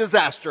a big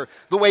disaster,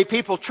 the way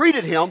people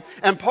treated him.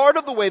 And part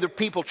of the way the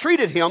people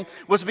treated him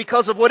was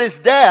because of what his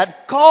dad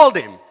called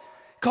him.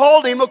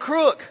 Called him a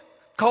crook.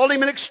 Called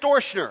him an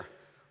extortioner.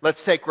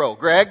 Let's take roll.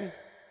 Greg?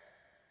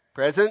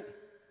 Present?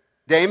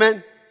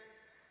 Damon?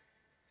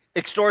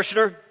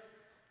 Extortioner?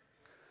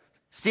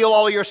 Steal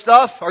all of your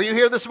stuff? Are you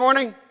here this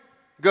morning?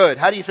 Good.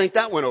 How do you think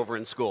that went over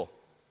in school?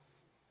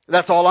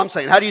 That's all I'm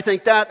saying. How do you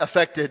think that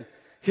affected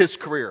his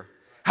career?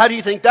 How do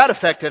you think that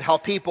affected how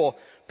people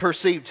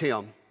perceived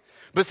him?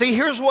 But see,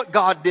 here's what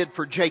God did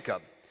for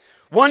Jacob.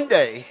 One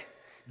day,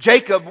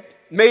 Jacob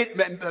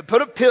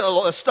put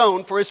a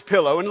stone for his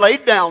pillow and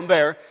laid down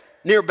there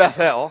near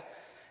Bethel.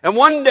 And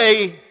one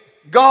day,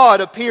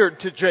 God appeared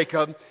to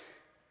Jacob.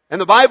 And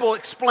the Bible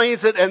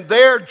explains it, and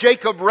there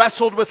Jacob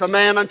wrestled with a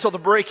man until the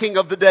breaking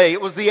of the day. It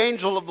was the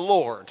angel of the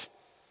Lord.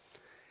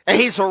 And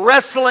he's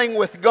wrestling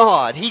with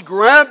God. He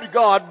grabbed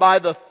God by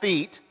the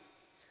feet,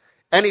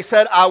 and he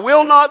said, I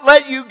will not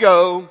let you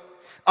go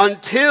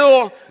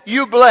until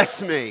you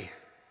bless me.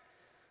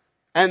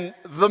 And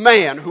the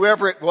man,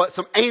 whoever it was,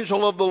 some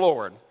angel of the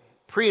Lord,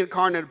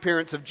 pre-incarnate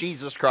appearance of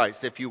Jesus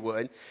Christ, if you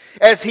would,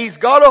 as he's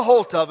got a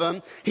hold of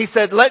him, he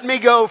said, let me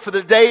go, for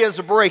the day is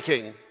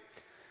breaking.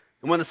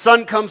 And when the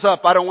sun comes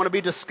up, I don't want to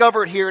be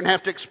discovered here and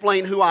have to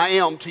explain who I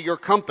am to your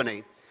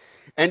company.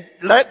 And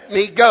let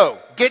me go.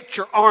 Get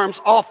your arms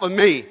off of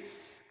me.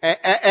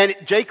 And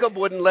Jacob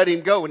wouldn't let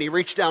him go, and he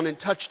reached down and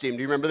touched him.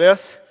 Do you remember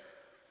this?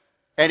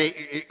 And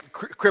he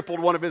crippled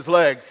one of his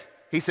legs.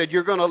 He said,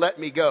 you're going to let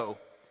me go.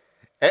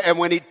 And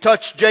when he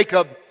touched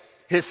Jacob,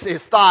 his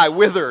thigh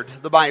withered,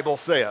 the Bible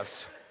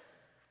says.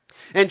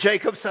 And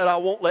Jacob said, I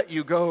won't let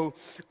you go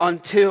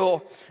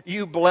until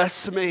you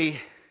bless me.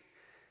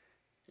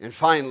 And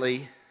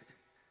finally,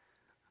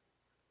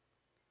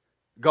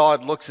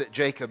 God looks at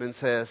Jacob and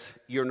says,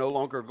 you're no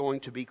longer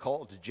going to be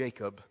called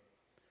Jacob.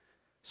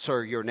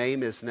 Sir, your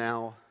name is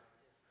now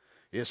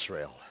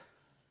Israel.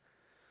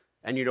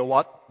 And you know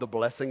what? The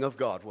blessing of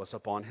God was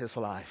upon his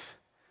life.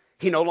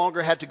 He no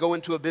longer had to go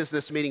into a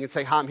business meeting and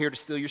say, hi, I'm here to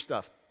steal your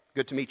stuff.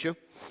 Good to meet you.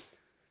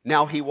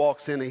 Now he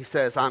walks in and he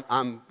says,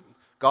 I'm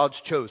God's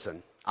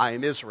chosen. I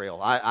am Israel.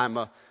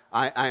 I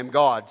am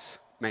God's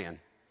man.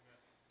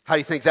 How do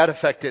you think that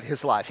affected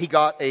his life? He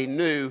got a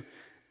new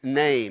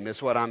name,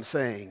 is what I'm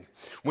saying.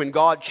 When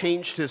God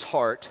changed his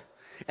heart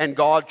and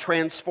God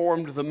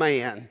transformed the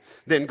man,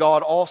 then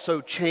God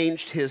also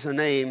changed his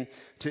name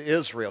to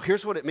Israel.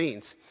 Here's what it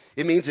means.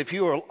 It means if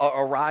you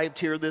arrived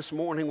here this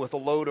morning with a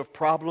load of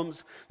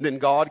problems, then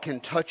God can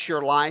touch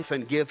your life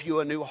and give you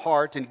a new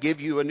heart and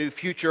give you a new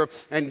future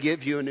and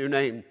give you a new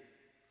name.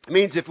 It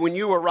means if when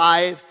you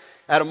arrive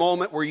at a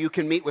moment where you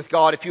can meet with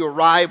God, if you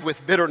arrive with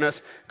bitterness,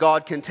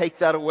 God can take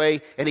that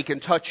away and He can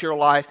touch your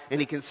life and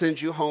He can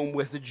send you home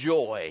with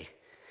joy.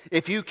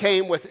 If you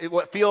came with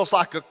what feels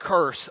like a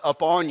curse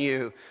upon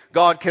you,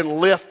 God can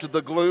lift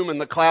the gloom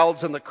and the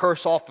clouds and the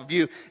curse off of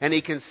you, and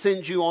He can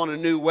send you on a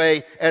new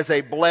way as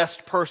a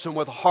blessed person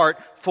with a heart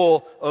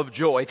full of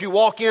joy. If you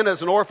walk in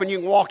as an orphan, you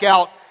can walk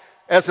out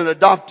as an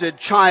adopted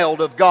child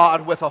of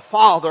God with a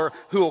Father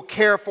who will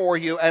care for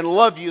you and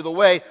love you the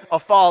way a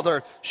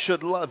Father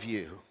should love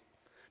you.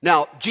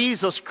 Now,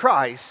 Jesus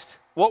Christ,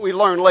 what we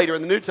learn later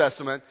in the New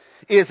Testament,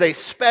 is a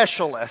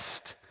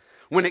specialist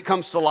when it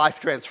comes to life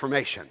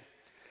transformation.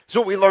 That's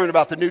what we learn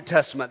about the New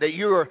Testament, that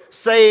you are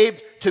saved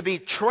to be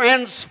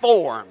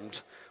transformed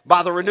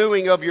by the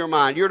renewing of your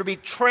mind. You're to be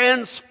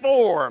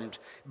transformed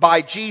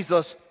by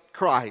Jesus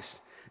Christ.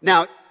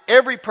 Now,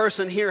 every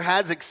person here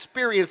has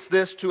experienced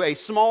this to a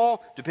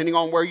small, depending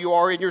on where you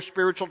are in your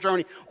spiritual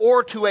journey,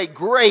 or to a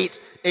great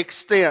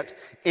extent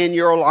in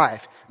your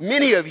life.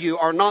 Many of you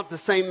are not the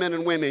same men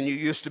and women you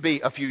used to be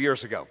a few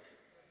years ago.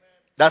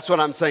 That's what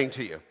I'm saying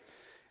to you.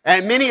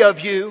 And many of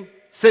you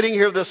sitting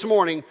here this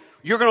morning,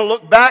 you're going to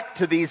look back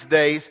to these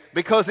days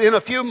because in a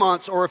few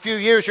months or a few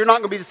years, you're not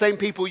going to be the same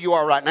people you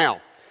are right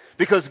now.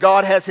 Because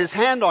God has His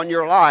hand on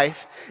your life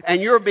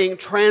and you're being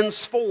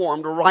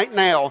transformed right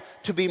now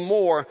to be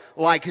more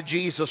like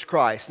Jesus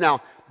Christ.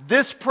 Now,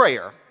 this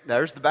prayer,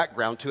 there's the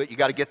background to it. You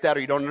got to get that or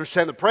you don't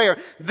understand the prayer.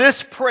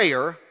 This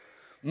prayer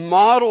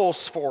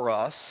models for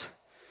us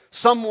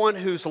someone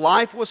whose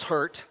life was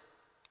hurt,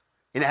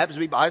 and it happens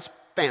to be by his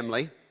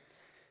family.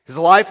 His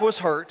life was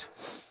hurt.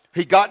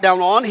 He got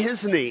down on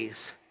his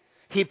knees.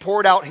 He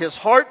poured out his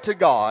heart to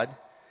God,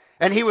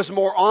 and he was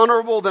more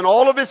honorable than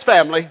all of his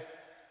family.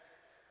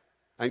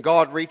 And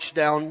God reached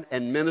down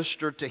and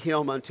ministered to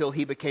him until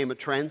he became a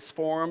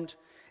transformed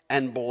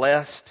and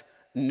blessed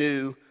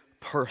new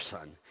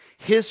person.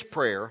 His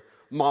prayer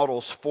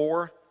models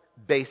 4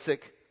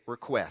 basic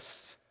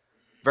requests.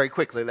 Very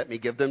quickly, let me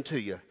give them to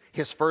you.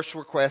 His first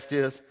request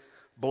is,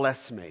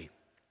 bless me.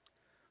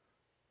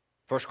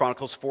 1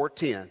 Chronicles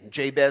 4:10,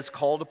 Jabez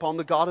called upon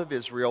the God of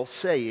Israel,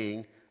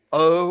 saying,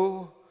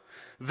 oh,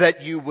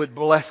 that you would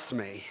bless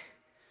me.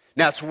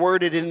 Now it's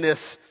worded in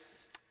this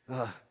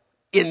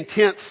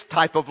intense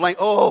type of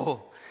language.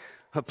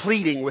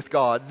 Pleading with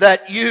God,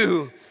 that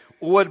you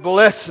would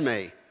bless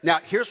me. Now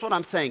here's what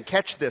I'm saying.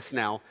 Catch this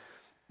now.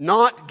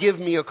 Not give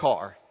me a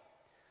car.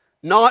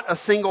 Not a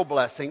single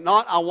blessing.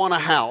 Not I want a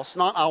house.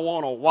 Not I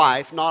want a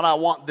wife. Not I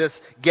want this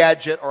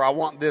gadget or I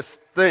want this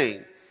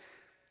thing.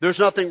 There's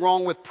nothing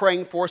wrong with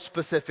praying for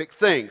specific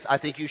things. I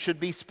think you should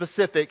be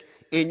specific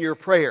in your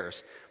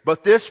prayers.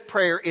 But this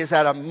prayer is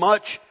at a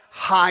much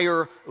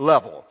higher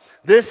level.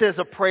 This is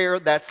a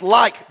prayer that's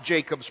like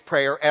Jacob's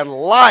prayer and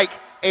like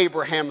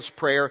Abraham's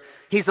prayer.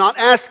 He's not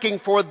asking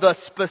for the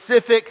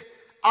specific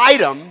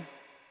item.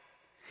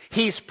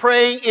 He's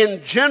praying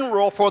in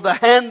general for the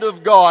hand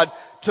of God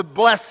to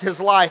bless his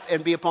life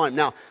and be upon him.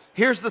 Now,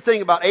 here's the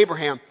thing about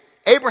Abraham.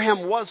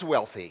 Abraham was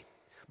wealthy.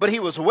 But he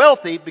was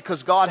wealthy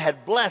because God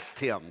had blessed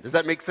him. Does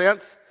that make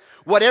sense?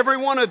 What every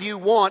one of you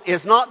want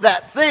is not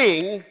that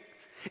thing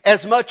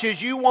as much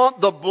as you want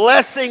the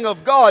blessing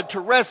of God to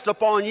rest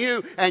upon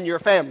you and your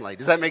family.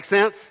 Does that make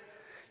sense?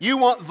 You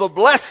want the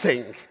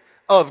blessing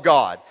of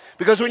God.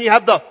 Because when you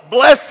have the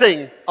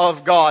blessing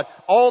of God,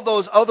 all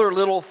those other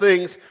little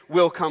things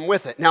will come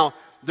with it. Now,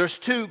 there's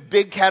 2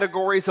 big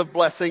categories of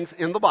blessings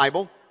in the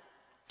Bible.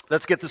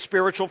 Let's get the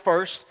spiritual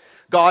first.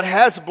 God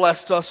has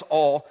blessed us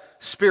all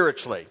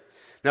spiritually.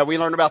 Now, we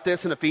learn about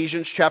this in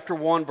Ephesians chapter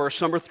 1,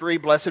 verse number 3.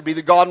 Blessed be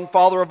the God and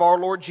Father of our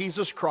Lord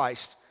Jesus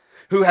Christ,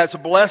 who has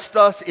blessed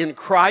us in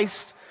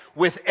Christ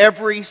with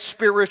every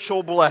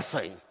spiritual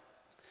blessing.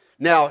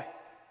 Now, let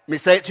me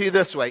say it to you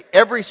this way.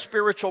 Every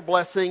spiritual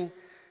blessing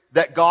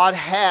that God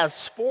has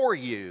for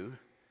you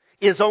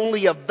is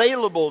only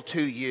available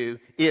to you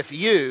if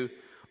you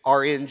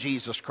are in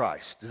Jesus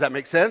Christ. Does that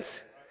make sense?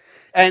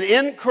 And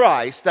in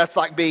Christ, that's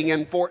like being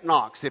in Fort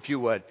Knox, if you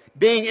would.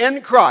 Being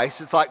in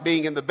Christ, it's like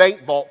being in the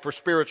bank vault for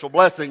spiritual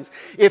blessings.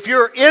 If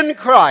you're in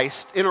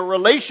Christ, in a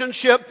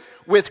relationship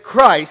with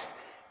Christ,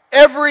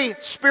 every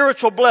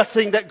spiritual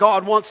blessing that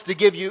God wants to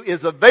give you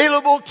is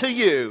available to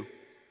you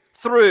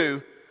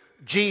through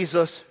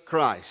Jesus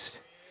Christ.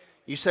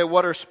 You say,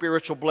 what are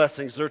spiritual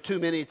blessings? There are too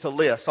many to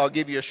list. I'll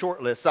give you a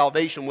short list.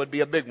 Salvation would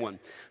be a big one.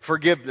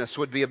 Forgiveness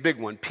would be a big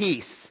one.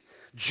 Peace,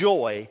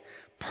 joy,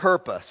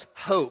 purpose,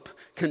 hope,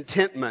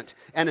 contentment,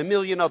 and a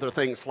million other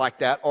things like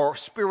that are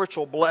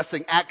spiritual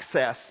blessing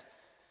access.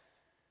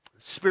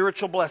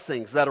 Spiritual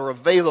blessings that are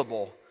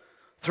available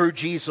through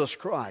Jesus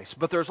Christ.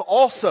 But there's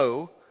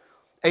also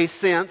a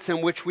sense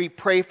in which we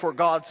pray for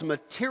God's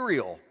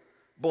material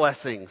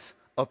blessings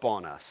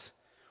upon us.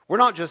 We're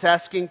not just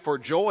asking for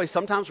joy.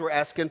 Sometimes we're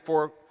asking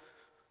for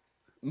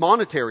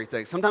monetary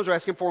things. Sometimes we're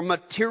asking for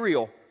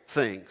material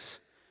things.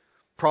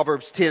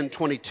 Proverbs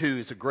 10:22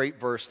 is a great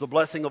verse. The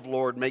blessing of the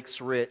Lord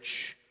makes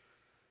rich,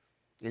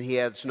 and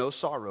He adds no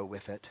sorrow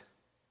with it.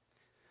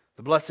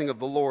 The blessing of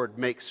the Lord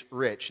makes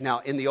rich. Now,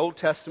 in the Old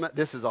Testament,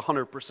 this is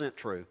 100%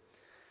 true.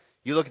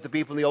 You look at the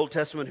people in the Old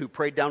Testament who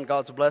prayed down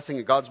God's blessing,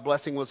 and God's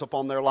blessing was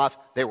upon their life.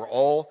 They were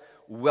all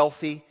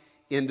wealthy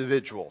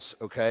individuals,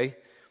 okay?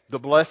 The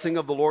blessing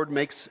of the Lord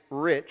makes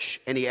rich,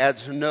 and He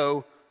adds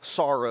no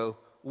sorrow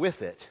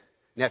with it.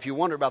 Now, if you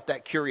wonder about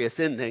that curious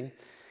ending,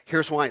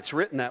 here's why it's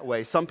written that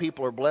way. Some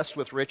people are blessed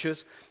with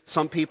riches.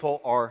 Some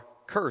people are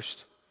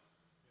cursed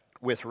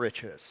with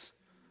riches.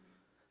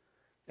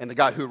 And the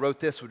guy who wrote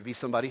this would be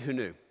somebody who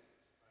knew.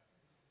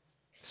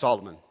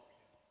 Solomon.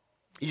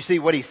 You see,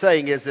 what he's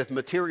saying is if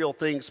material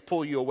things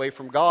pull you away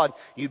from God,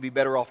 you'd be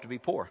better off to be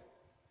poor.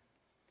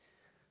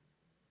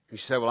 You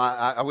say, well,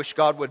 I wish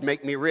God would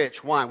make me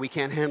rich. Why? We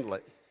can't handle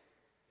it.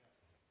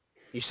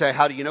 You say,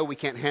 how do you know we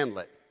can't handle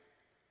it?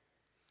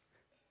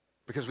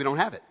 Because we don't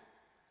have it.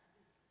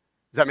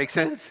 Does that make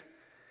sense?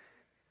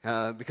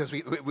 Because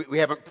we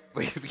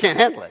can't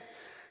handle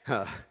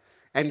it.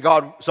 And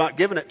God's not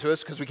giving it to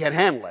us because we can't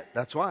handle it.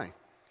 That's why.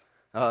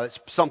 It's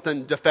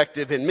something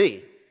defective in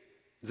me.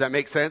 Does that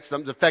make sense?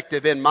 Something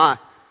defective in my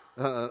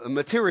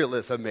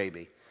materialism,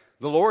 maybe.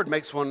 The Lord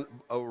makes one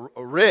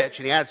rich,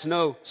 and He adds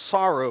no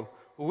sorrow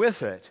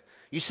with it.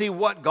 You see,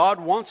 what God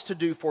wants to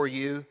do for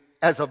you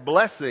as a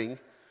blessing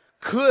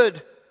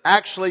could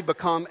actually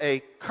become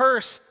a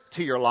curse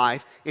to your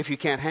life if you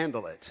can't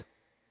handle it.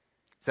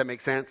 Does that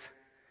make sense?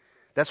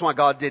 That's why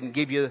God didn't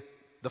give you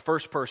the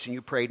first person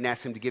you prayed and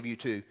asked Him to give you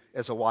to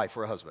as a wife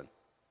or a husband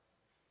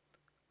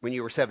when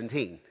you were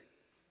 17.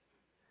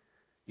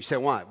 You say,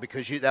 why?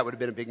 Because that would have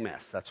been a big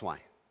mess. That's why.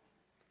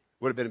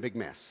 Would have been a big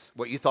mess.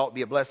 What you thought would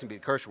be a blessing would be a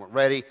curse. You weren't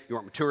ready. You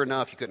weren't mature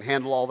enough. You couldn't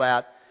handle all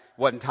that.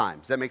 Wasn't time.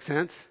 Does that make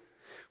sense?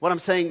 What I'm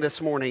saying this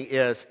morning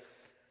is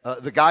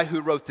the guy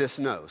who wrote this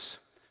knows,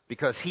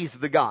 because he's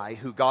the guy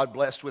who God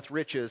blessed with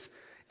riches,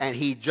 and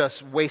he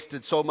just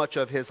wasted so much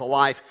of his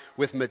life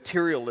with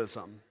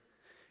materialism.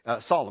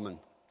 Solomon.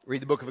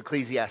 Read the book of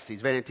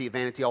Ecclesiastes. Vanity of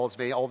vanity, all is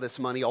vanity, all this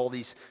money, all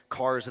these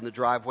cars in the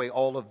driveway,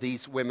 all of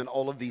these women,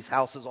 all of these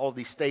houses, all of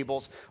these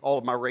stables, all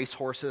of my race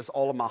horses,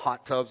 all of my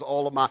hot tubs,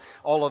 all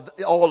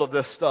of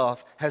this stuff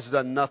has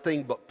done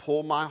nothing but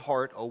pull my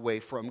heart away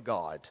from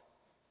God.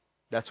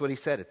 That's what he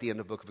said at the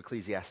end of the book of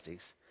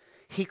Ecclesiastes.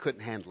 He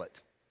couldn't handle it.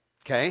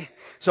 Okay?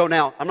 So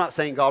now, I'm not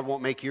saying God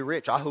won't make you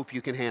rich. I hope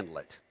you can handle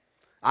it.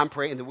 I'm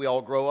praying that we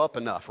all grow up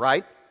enough,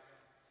 right?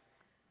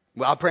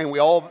 Well, I'm praying we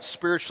all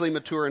spiritually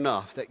mature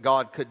enough that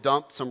God could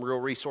dump some real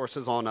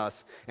resources on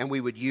us and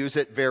we would use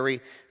it very,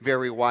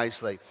 very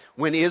wisely.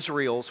 When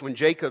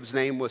Jacob's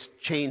name was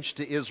changed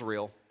to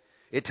Israel,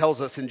 it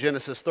tells us in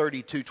Genesis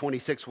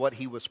 32:26 what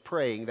he was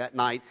praying that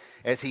night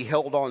as he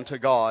held on to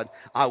God.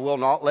 I will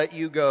not let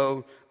you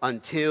go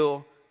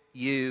until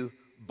you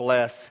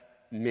bless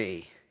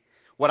me.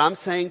 What I'm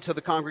saying to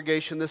the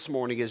congregation this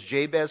morning is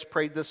Jabez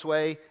prayed this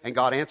way and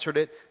God answered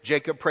it.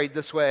 Jacob prayed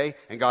this way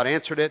and God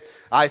answered it.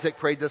 Isaac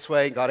prayed this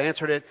way and God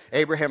answered it.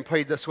 Abraham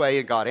prayed this way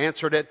and God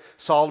answered it.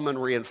 Solomon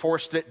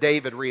reinforced it.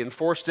 David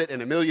reinforced it,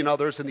 and a million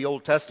others in the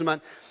Old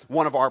Testament.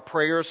 One of our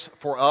prayers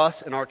for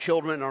us and our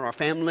children and our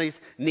families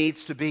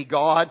needs to be,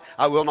 God,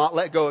 I will not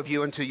let go of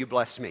you until you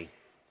bless me.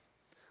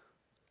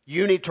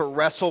 You need to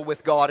wrestle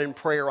with God in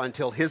prayer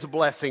until His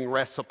blessing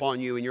rests upon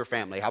you and your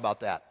family. How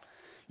about that?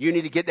 You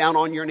need to get down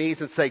on your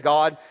knees and say,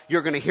 God,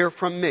 you're going to hear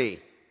from me.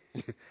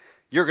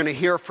 You're going to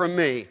hear from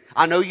me.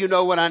 I know you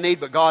know what I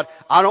need, but God,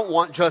 I don't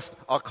want just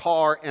a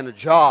car and a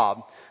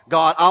job.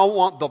 God, I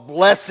want the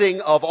blessing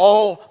of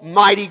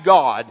Almighty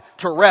God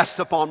to rest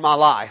upon my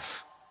life.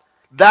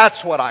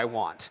 That's what I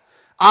want.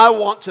 I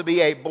want to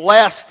be a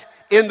blessed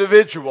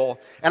individual,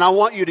 and I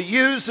want you to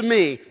use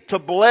me to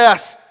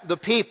bless the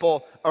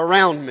people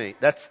around me.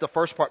 That's the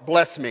first part,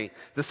 bless me.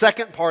 The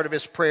second part of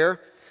his prayer,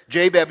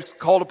 Jabez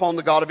called upon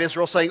the God of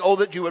Israel, saying, oh,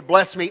 that you would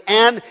bless me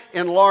and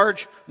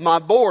enlarge my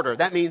border.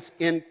 That means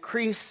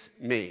increase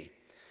me.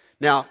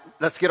 Now,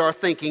 let's get our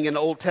thinking in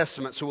the Old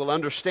Testament so we'll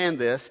understand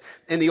this.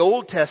 In the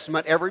Old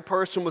Testament, every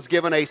person was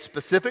given a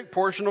specific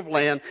portion of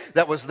land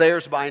that was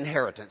theirs by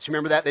inheritance. You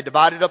remember that? They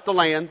divided up the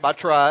land by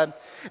tribe.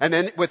 And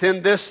then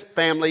within this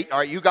family, all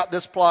right, you got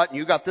this plot, and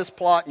you got this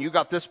plot, and you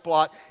got this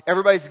plot.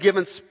 Everybody's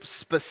given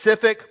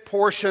specific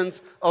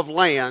portions of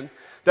land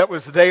that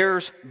was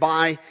theirs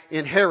by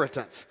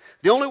inheritance.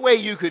 The only way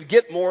you could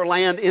get more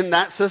land in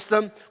that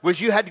system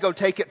was you had to go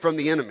take it from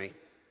the enemy.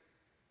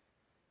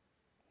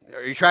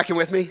 Are you tracking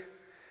with me?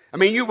 I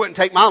mean, you wouldn't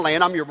take my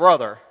land, I'm your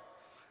brother.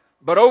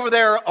 But over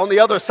there on the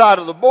other side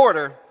of the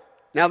border,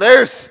 now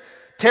there's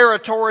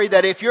territory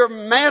that if you're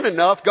man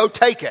enough, go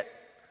take it.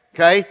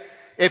 Okay?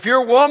 If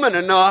you're woman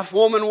enough,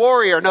 woman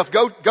warrior enough,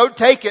 go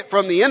take it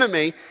from the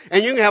enemy,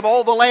 and you can have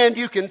all the land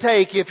you can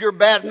take if you're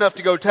bad enough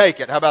to go take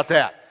it. How about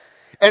that?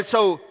 And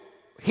so,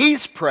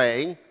 he's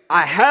praying,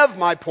 I have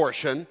my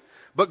portion,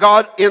 but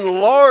God,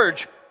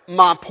 enlarge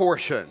my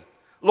portion.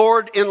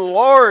 Lord,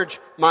 enlarge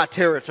my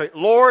territory.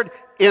 Lord,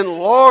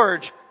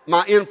 enlarge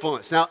my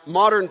influence. Now,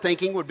 modern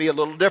thinking would be a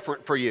little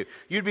different for you.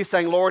 You'd be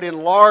saying, Lord,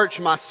 enlarge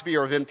my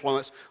sphere of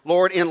influence.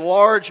 Lord,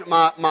 enlarge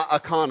my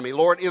economy.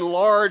 Lord,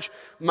 enlarge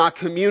my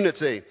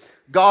community.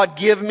 God,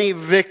 give me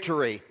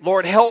victory.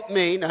 Lord, help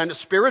me, now in a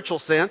spiritual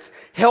sense,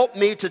 help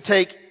me to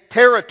take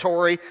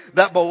territory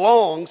that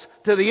belongs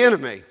to the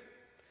enemy.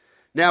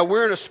 Now,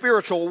 we're in a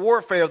spiritual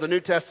warfare, the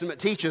New Testament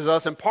teaches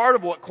us, and part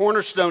of what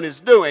Cornerstone is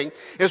doing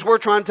is we're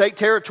trying to take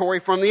territory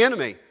from the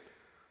enemy.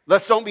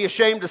 Let's don't be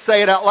ashamed to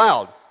say it out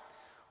loud.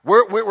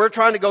 We're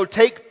trying to go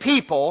take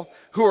people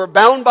who are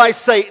bound by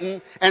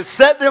Satan and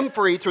set them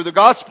free through the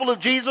gospel of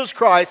Jesus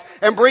Christ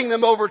and bring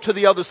them over to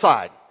the other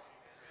side.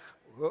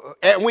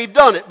 And we've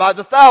done it by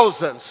the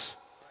thousands.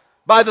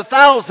 By the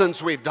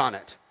thousands we've done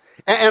it.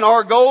 And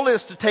our goal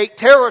is to take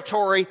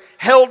territory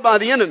held by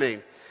the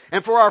enemy.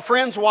 And for our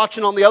friends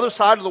watching on the other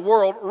side of the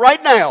world,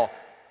 right now,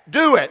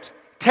 do it.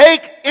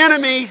 Take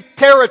enemy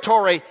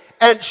territory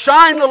and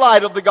shine the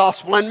light of the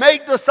gospel and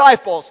make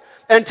disciples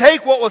and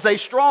take what was a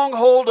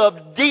stronghold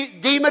of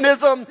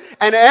demonism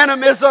and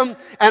animism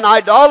and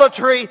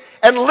idolatry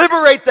and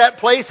liberate that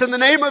place in the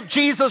name of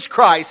Jesus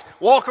Christ.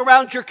 Walk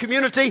around your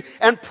community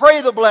and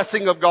pray the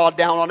blessing of God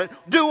down on it.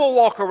 Do a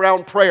walk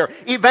around prayer.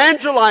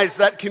 Evangelize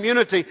that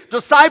community.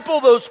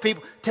 Disciple those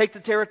people. Take the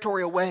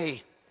territory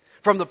away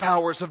from the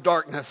powers of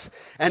darkness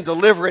and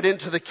deliver it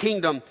into the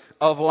kingdom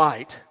of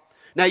light.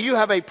 Now you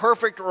have a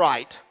perfect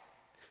right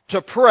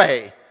to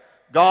pray,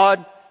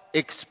 God,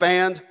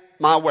 expand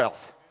my wealth.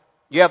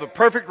 You have a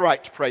perfect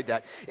right to pray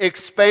that.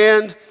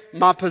 Expand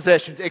my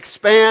possessions.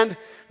 Expand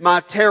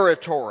my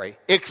territory.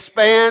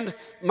 Expand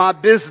my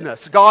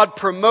business. God,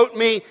 promote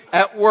me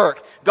at work.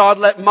 God,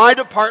 let my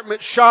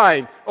department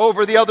shine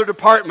over the other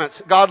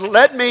departments. God,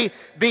 let me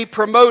be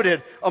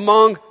promoted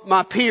among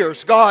my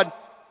peers. God,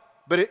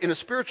 but in a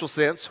spiritual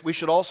sense, we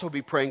should also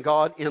be praying,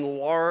 God,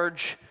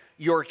 enlarge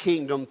your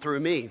kingdom through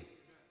me.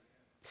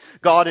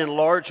 God,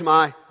 enlarge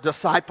my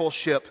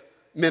discipleship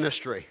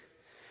ministry.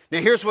 Now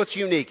here's what's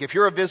unique. If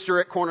you're a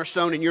visitor at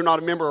Cornerstone and you're not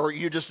a member or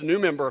you're just a new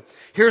member,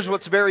 here's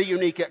what's very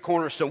unique at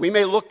Cornerstone. We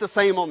may look the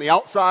same on the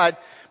outside,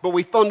 but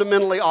we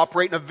fundamentally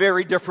operate in a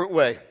very different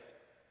way.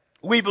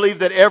 We believe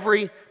that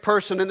every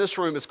person in this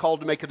room is called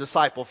to make a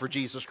disciple for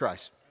Jesus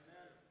Christ.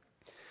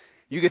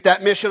 You get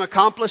that mission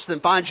accomplished, then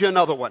find you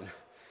another one.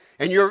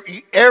 And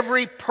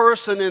every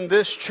person in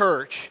this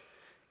church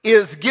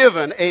is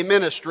given a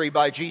ministry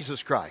by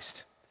Jesus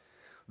Christ.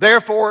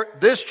 Therefore,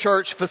 this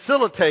church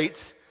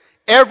facilitates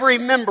every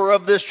member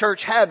of this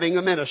church having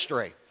a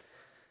ministry.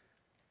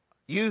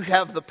 You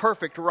have the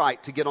perfect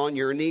right to get on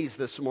your knees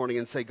this morning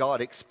and say, God,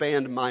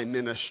 expand my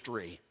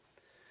ministry.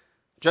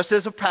 Just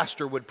as a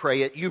pastor would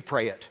pray it, you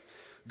pray it.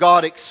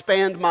 God,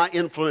 expand my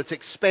influence,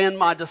 expand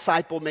my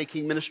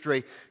disciple-making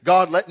ministry.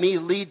 God, let me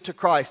lead to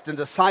Christ and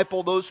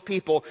disciple those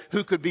people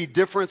who could be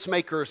difference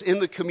makers in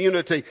the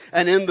community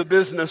and in the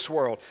business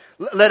world.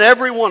 Let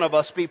every one of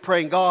us be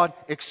praying, God,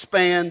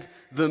 expand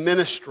the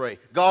ministry.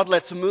 God,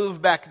 let's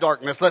move back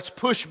darkness. Let's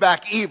push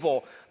back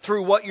evil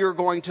through what you're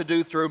going to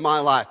do through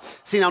my life.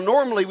 See, now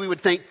normally we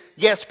would think,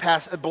 yes,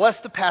 bless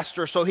the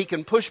pastor so he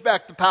can push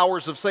back the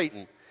powers of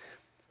Satan.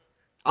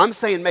 I'm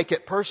saying make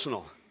it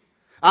personal.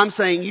 I'm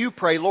saying you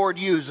pray, Lord,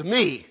 use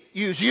me,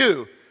 use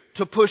you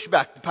to push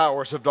back the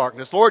powers of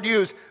darkness. Lord,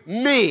 use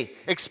me,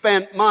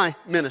 expand my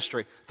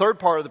ministry. Third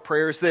part of the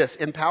prayer is this,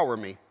 empower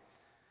me.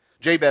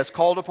 Jabez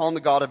called upon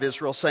the God of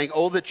Israel saying,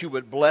 oh, that you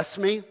would bless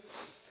me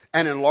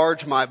and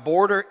enlarge my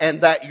border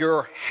and that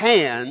your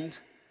hand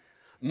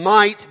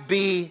might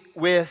be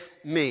with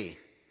me.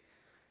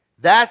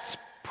 That's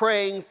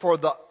praying for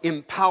the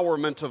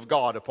empowerment of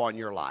God upon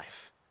your life.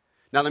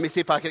 Now let me see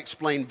if I can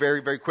explain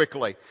very, very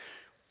quickly.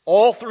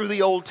 All through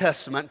the Old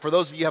Testament, for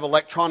those of you who have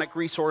electronic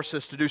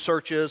resources to do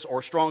searches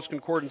or Strong's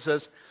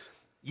Concordances,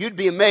 you'd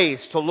be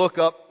amazed to look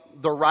up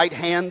the right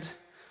hand,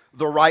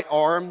 the right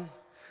arm,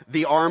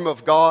 the arm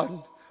of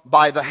God,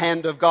 by the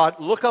hand of God.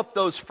 Look up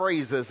those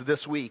phrases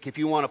this week if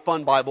you want a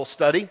fun Bible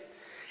study.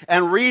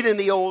 And read in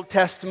the Old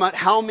Testament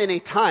how many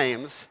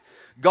times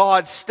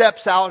God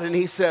steps out and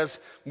He says,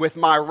 with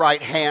my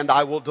right hand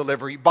I will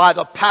deliver you. By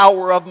the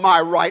power of my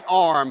right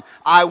arm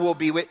I will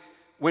be with.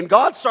 When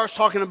God starts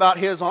talking about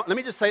His arm, let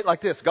me just say it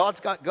like this.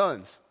 God's got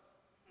guns.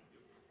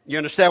 You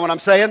understand what I'm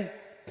saying?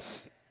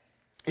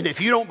 And if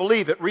you don't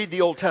believe it, read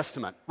the Old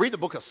Testament. Read the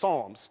book of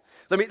Psalms.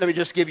 Let me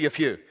just give you a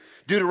few.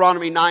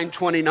 Deuteronomy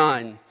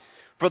 9:29.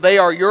 For they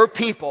are your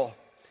people,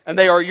 and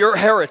they are your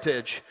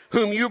heritage,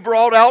 whom you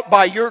brought out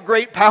by your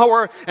great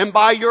power and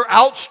by your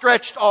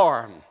outstretched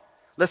arm.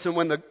 Listen,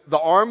 when the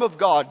arm of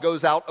God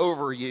goes out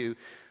over you,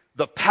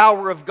 the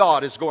power of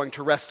God is going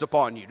to rest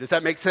upon you. Does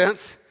that make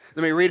sense?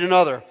 Let me read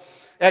another.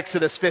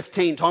 Exodus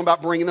 15, talking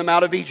about bringing them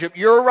out of Egypt.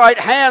 Your right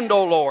hand,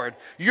 O Lord,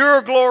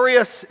 you're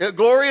glorious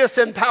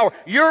in power.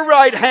 Your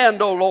right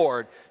hand, O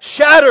Lord,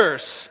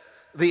 shatters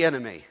the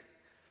enemy.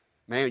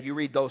 Man, you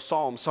read those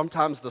Psalms,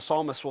 sometimes the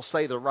psalmist will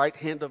say the right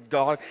hand of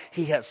God,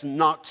 He has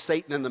knocked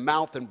Satan in the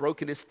mouth and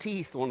broken his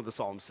teeth, one of the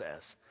Psalms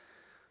says.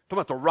 Talking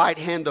about the right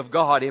hand of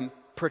God in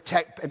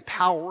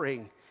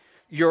empowering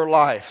your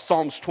life.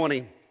 Psalms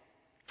 20,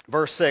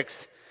 verse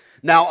 6.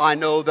 Now I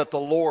know that the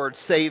Lord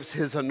saves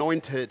His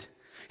anointed.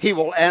 He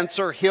will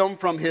answer him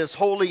from His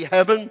holy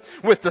heaven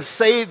with the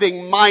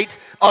saving might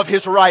of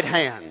His right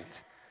hand.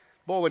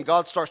 Boy, when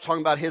God starts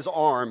talking about His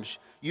arms,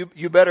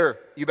 you better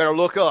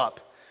look up,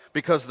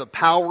 because the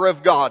power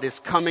of God is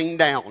coming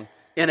down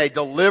in a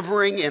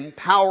delivering,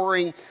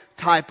 empowering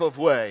type of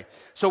way.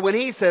 So when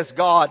He says,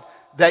 God,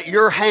 that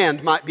your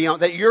hand might be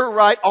on, that your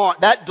right arm,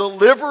 that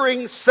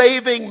delivering,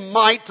 saving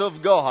might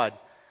of God.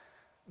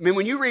 I mean,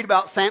 when you read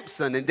about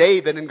Samson and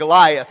David and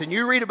Goliath, and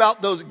you read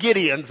about those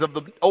Gideons of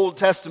the Old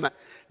Testament,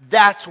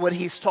 that's what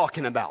He's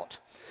talking about.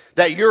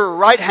 That your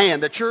right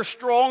hand, that your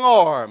strong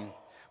arm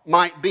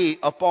might be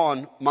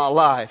upon my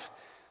life.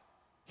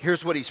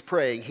 Here's what he's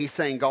praying. He's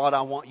saying, God,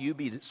 I want you to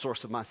be the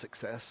source of my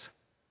success.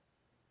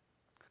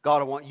 God,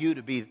 I want you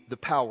to be the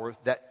power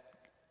that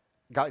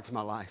guides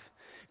my life.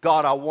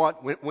 God, I want,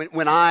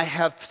 when I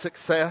have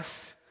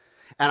success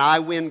and I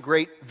win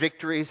great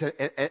victories,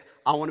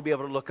 I want to be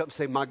able to look up and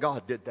say, my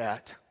God did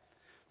that.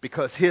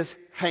 Because His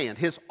hand,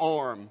 His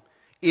arm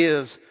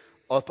is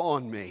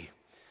upon me.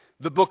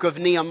 The book of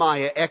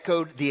Nehemiah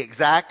echoed the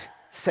exact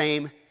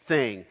same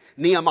thing.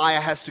 Nehemiah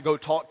has to go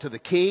talk to the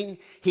king.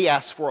 He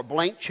asks for a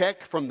blank check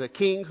from the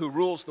king who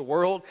rules the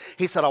world.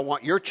 He said, I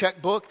want your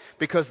checkbook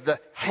because the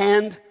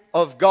hand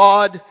of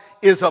God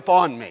is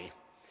upon me.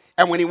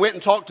 And when he went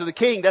and talked to the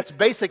king, that's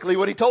basically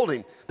what he told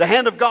him. The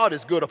hand of God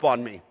is good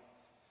upon me.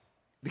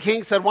 The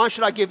king said, why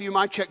should I give you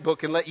my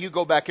checkbook and let you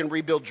go back and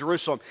rebuild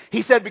Jerusalem?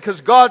 He said,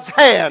 because God's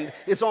hand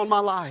is on my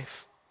life.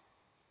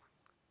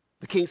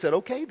 The king said,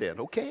 okay then,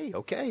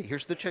 okay,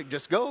 here's the check,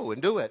 just go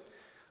and do it.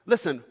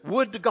 Listen,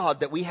 would to God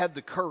that we had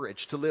the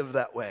courage to live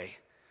that way.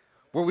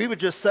 Where we would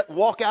just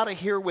walk out of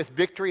here with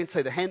victory and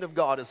say, the hand of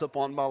God is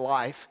upon my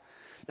life.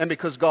 And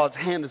because God's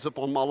hand is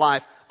upon my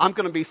life, I'm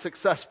going to be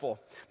successful.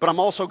 But I'm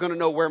also going to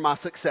know where my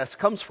success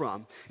comes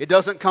from. It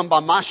doesn't come by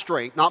my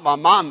strength, not by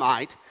my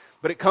might,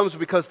 but it comes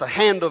because the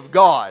hand of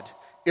God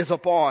is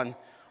upon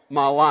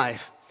my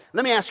life.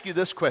 Let me ask you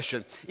this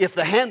question. If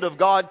the hand of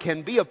God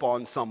can be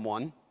upon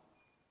someone,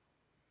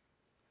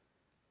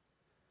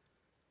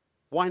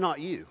 why not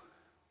you?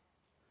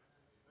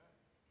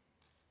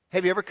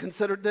 Have you ever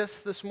considered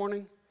this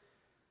morning?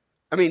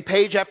 I mean,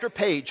 page after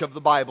page of the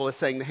Bible is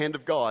saying the hand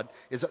of God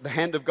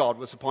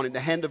was upon him.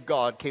 The hand of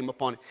God came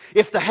upon him.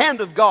 If the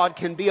hand of God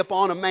can be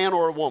upon a man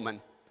or a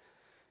woman,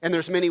 and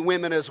there's many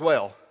women as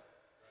well,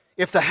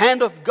 if the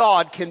hand of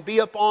God can be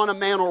upon a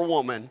man or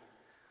woman,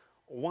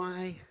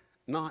 why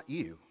not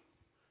you?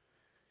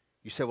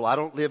 You say, well, I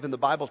don't live in the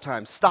Bible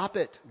times. Stop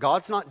it.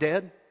 God's not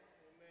dead.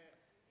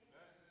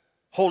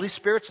 Holy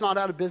Spirit's not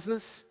out of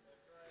business.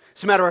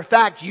 As a matter of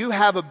fact, you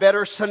have a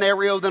better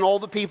scenario than all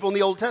the people in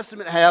the Old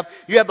Testament have.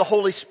 You have the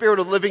Holy Spirit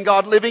of the living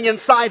God living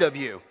inside of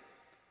you.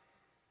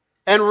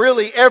 And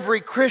really,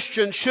 every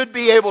Christian should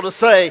be able to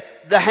say,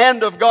 the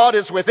hand of God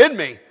is within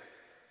me.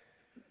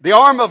 The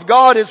arm of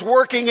God is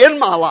working in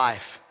my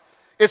life.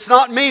 It's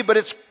not me, but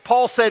it's,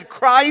 Paul said,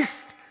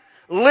 Christ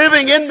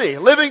living in me,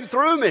 living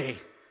through me.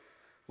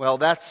 Well,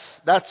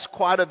 that's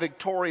quite a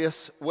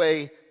victorious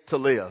way to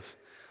live.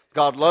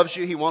 God loves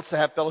you. He wants to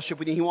have fellowship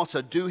with you. He wants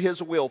to do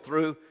His will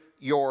through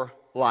your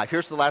life.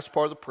 Here's the last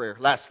part of the prayer.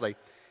 Lastly,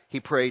 he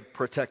prayed,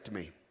 protect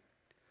me.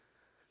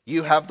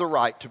 You have the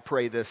right to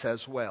pray this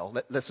as well.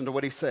 Listen to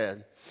what he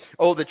said.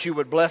 Oh, that you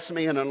would bless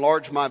me and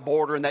enlarge my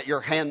border, and that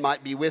your hand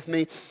might be with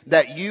me,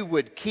 that you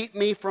would keep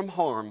me from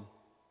harm,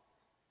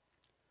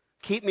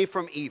 keep me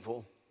from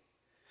evil,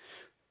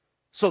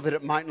 so that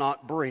it might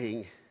not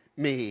bring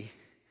me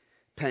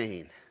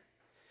pain.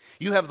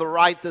 You have the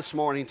right this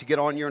morning to get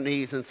on your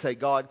knees and say,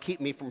 God, keep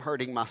me from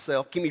hurting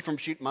myself. Keep me from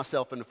shooting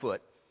myself in the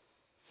foot.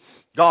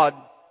 God,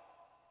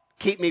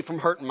 keep me from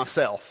hurting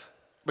myself,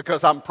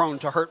 because I'm prone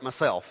to hurt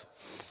myself.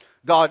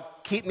 God,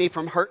 keep me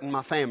from hurting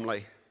my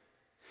family.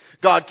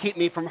 God, keep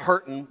me from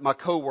hurting my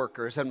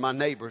coworkers and my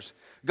neighbors.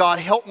 God,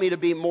 help me to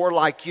be more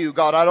like you.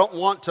 God, I don't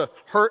want to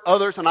hurt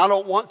others, and I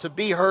don't want to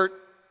be hurt.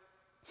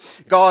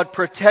 God,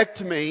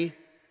 protect me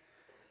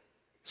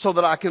so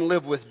that I can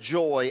live with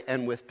joy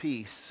and with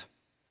peace.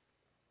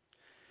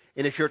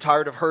 And if you're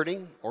tired of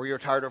hurting, or you're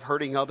tired of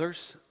hurting others,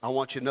 I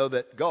want you to know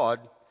that God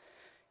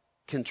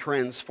can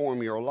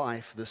transform your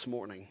life this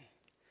morning.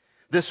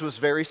 This was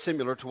very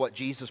similar to what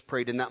Jesus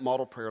prayed in that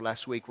model prayer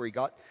last week, where he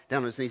got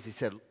down on his knees. He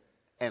said,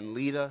 "And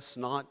lead us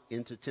not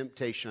into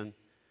temptation,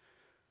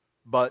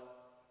 but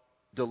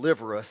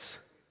deliver us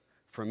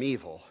from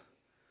evil."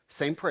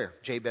 Same prayer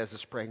Jabez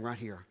is praying right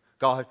here.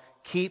 God,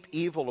 keep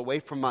evil away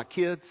from my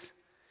kids.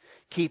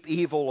 Keep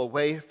evil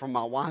away from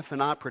my wife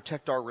and I.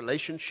 Protect our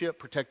relationship,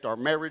 protect our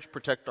marriage,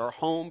 protect our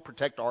home,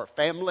 protect our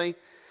family.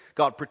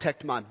 God,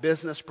 protect my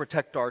business,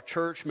 protect our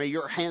church. May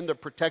your hand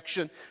of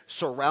protection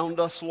surround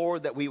us,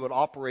 Lord, that we would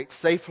operate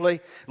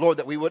safely. Lord,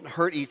 that we wouldn't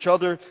hurt each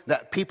other,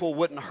 that people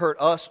wouldn't hurt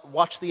us.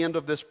 Watch the end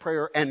of this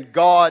prayer. And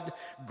God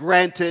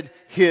granted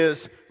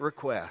his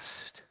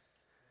request.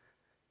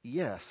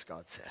 Yes,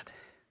 God said.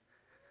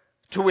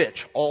 To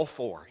which all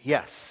four,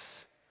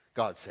 yes,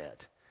 God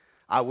said.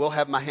 I will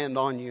have my hand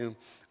on you.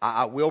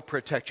 I will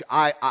protect you.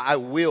 I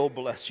will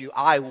bless you.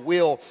 I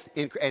will.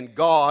 And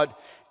God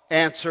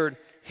answered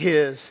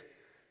his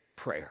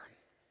prayer.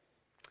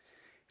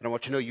 And I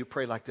want you to know, you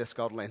pray like this,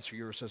 God will answer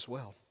yours as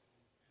well.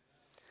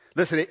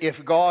 Listen,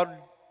 if God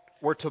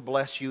were to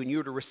bless you and you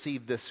were to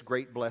receive this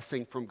great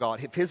blessing from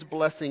God, if his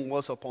blessing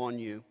was upon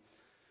you,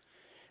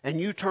 and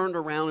you turned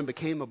around and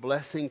became a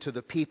blessing to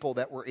the people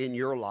that were in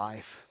your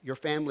life, your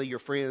family, your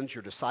friends,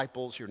 your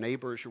disciples, your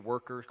neighbors, your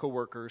workers,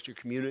 co-workers, your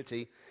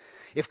community.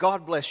 If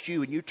God blessed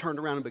you and you turned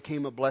around and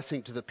became a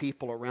blessing to the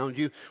people around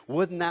you,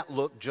 wouldn't that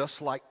look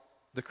just like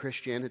the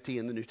Christianity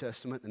in the New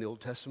Testament and the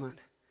Old Testament?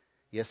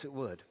 Yes, it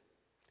would.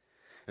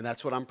 And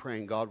that's what I'm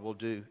praying God will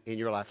do in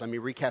your life. Let me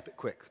recap it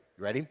quick.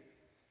 You ready?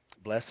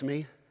 Bless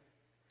me,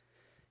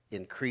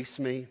 increase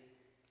me,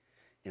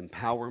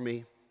 empower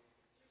me,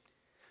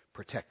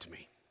 protect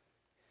me.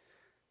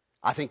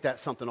 I think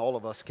that's something all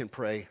of us can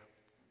pray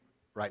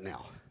right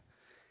now.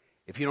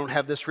 If you don't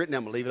have this written,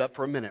 I'm going to leave it up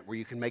for a minute where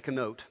you can make a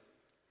note.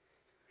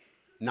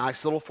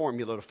 Nice little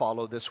formula to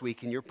follow this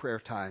week in your prayer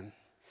time.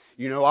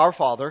 You know, our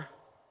Father,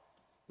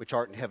 which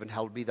art in heaven,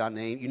 hallowed be thy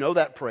name. You know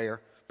that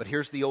prayer, but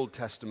here's the Old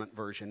Testament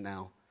version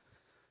now.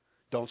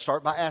 Don't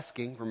start by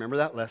asking. Remember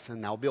that lesson.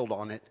 Now build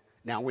on it.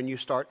 Now when you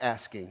start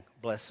asking,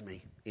 bless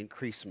me,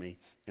 increase me,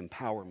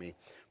 empower me,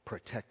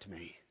 protect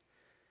me.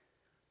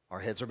 Our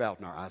heads are bowed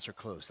and our eyes are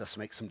closed. Let's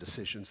make some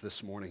decisions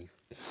this morning.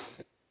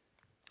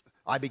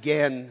 I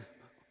began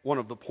one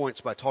of the points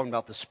by talking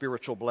about the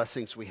spiritual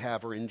blessings we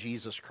have are in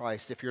Jesus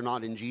Christ. If you're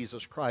not in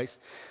Jesus Christ,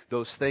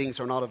 those things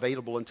are not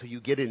available until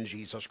you get in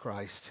Jesus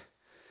Christ.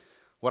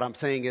 What I'm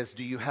saying is,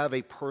 do you have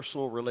a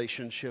personal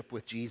relationship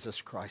with Jesus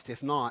Christ?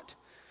 If not,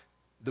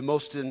 the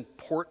most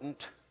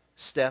important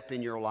step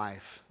in your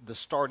life, the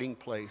starting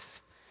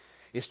place,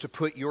 is to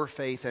put your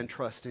faith and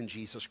trust in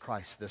Jesus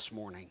Christ this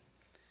morning.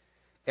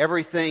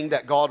 Everything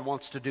that God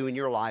wants to do in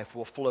your life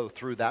will flow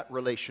through that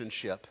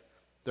relationship.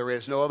 There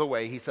is no other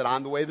way. He said,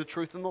 I'm the way, the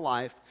truth, and the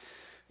life.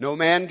 No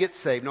man gets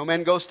saved. No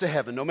man goes to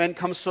heaven. No man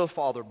comes to the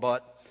Father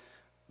but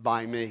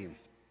by me.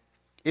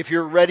 If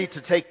you're ready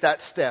to take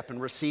that step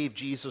and receive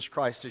Jesus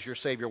Christ as your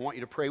Savior, I want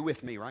you to pray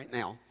with me right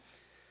now.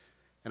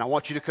 And I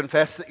want you to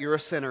confess that you're a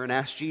sinner and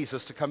ask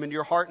Jesus to come into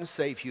your heart and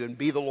save you and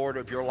be the Lord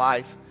of your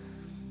life.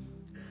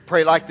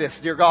 Pray like this.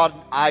 Dear God,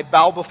 I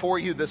bow before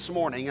you this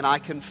morning and I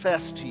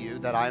confess to you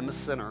that I am a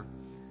sinner.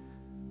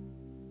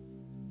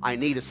 I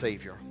need a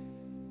Savior.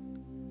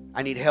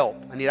 I need help.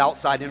 I need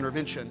outside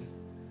intervention.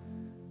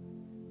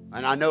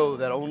 And I know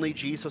that only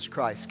Jesus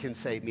Christ can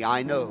save me.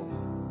 I know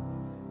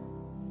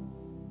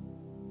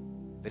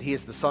that He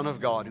is the Son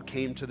of God who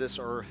came to this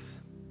earth,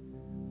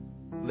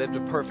 lived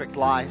a perfect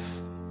life,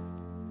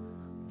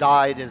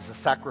 died as a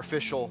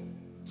sacrificial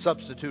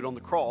substitute on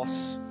the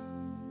cross,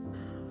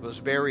 was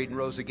buried and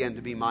rose again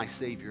to be my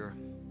Savior.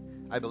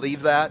 I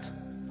believe that.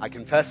 I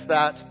confess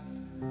that.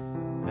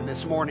 And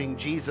this morning,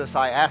 Jesus,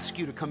 I ask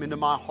you to come into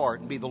my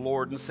heart and be the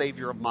Lord and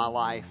Savior of my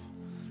life.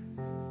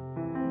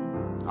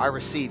 I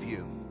receive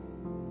you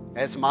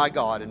as my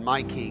God and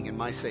my King and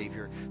my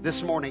Savior.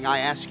 This morning, I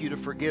ask you to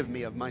forgive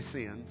me of my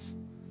sins.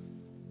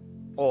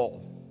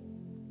 All.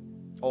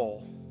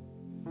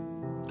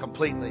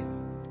 Completely.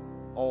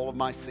 All of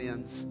my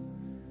sins.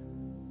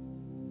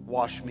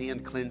 Wash me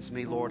and cleanse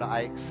me, Lord.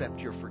 I accept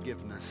your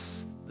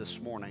forgiveness this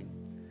morning.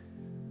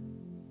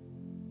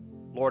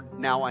 Lord,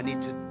 now I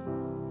need to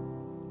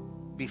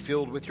be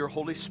filled with your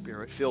Holy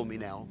Spirit. Fill me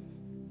now.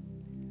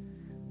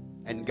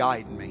 And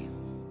guide me.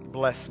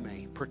 Bless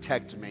me.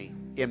 Protect me.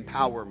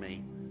 Empower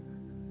me.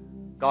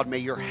 God, may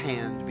your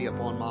hand be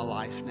upon my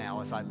life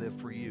now as I live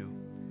for you.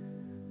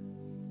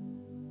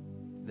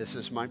 This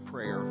is my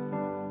prayer.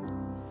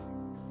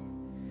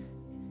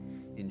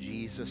 In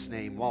Jesus'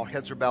 name. While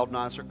heads are bowed and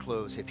eyes are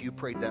closed, if you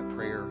prayed that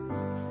prayer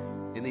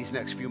in these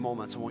next few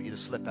moments, I want you to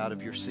slip out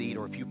of your seat.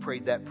 Or if you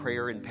prayed that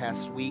prayer in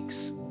past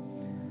weeks,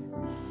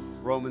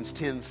 Romans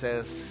 10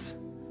 says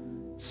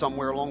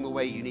somewhere along the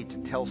way you need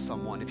to tell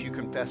someone. If you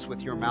confess with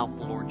your mouth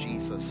the Lord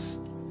Jesus,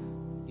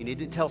 you need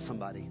to tell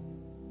somebody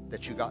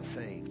that you got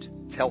saved.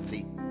 It's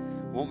healthy.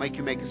 Won't make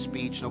you make a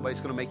speech. Nobody's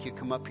going to make you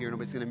come up here.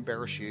 Nobody's going to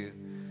embarrass you.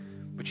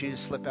 But you need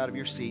to slip out of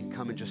your seat and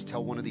come and just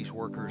tell one of these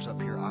workers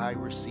up here, I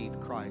receive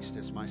Christ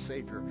as my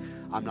Savior.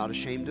 I'm not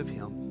ashamed of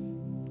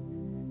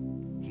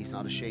Him. He's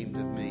not ashamed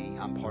of me.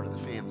 I'm part of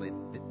the family.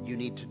 You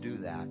need to do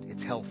that.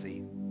 It's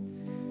healthy.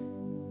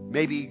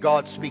 Maybe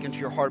God's speaking to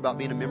your heart about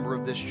being a member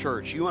of this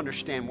church. You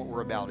understand what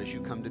we're about as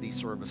you come to these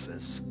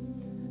services.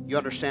 You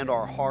understand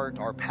our heart,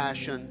 our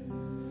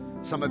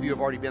passion. Some of you have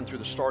already been through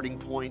the starting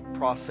point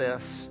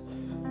process.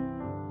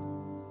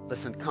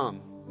 Listen,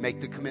 come. Make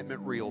the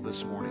commitment real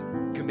this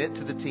morning. Commit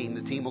to the team.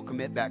 The team will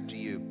commit back to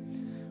you.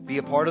 Be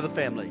a part of the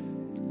family.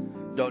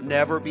 Don't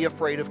never be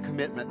afraid of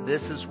commitment.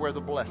 This is where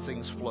the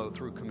blessings flow,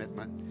 through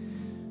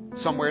commitment.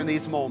 Somewhere in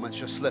these moments,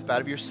 just slip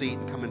out of your seat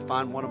and come and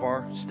find one of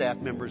our staff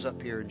members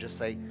up here and just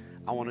say,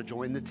 I want to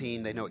join the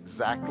team. They know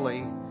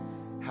exactly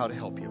how to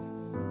help you.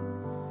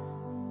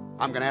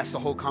 I'm going to ask the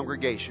whole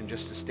congregation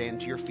just to stand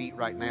to your feet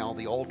right now.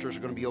 The altars are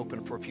going to be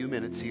open for a few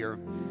minutes here.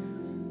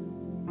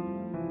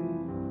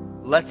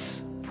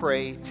 Let's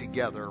pray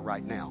together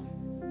right now.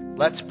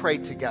 Let's pray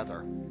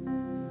together.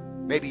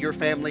 Maybe your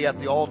family at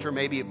the altar.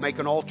 Maybe make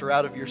an altar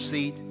out of your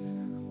seat.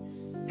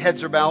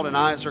 Heads are bowed and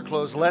eyes are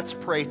closed. Let's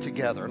pray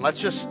together. And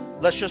let's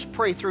just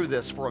pray through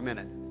this for a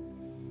minute.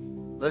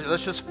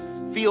 Let's just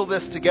feel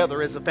this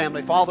together as a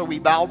family. Father, we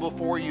bow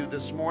before you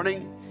this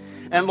morning.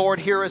 And Lord,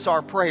 here is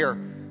our prayer.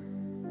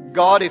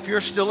 God, if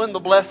you're still in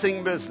the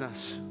blessing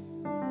business,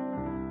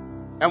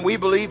 and we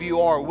believe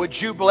you are, would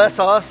you bless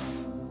us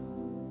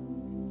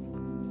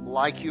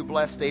like you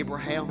blessed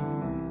Abraham,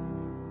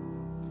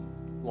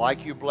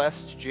 like you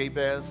blessed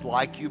Jabez,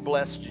 like you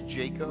blessed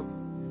Jacob,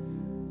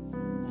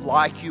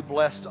 like you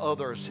blessed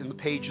others in the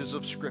pages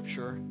of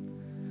Scripture.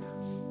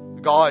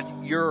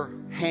 God, your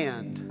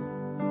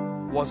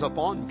hand was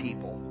upon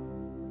people.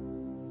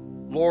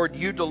 Lord,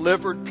 you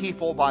delivered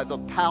people by the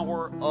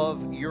power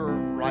of your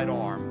right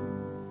arm.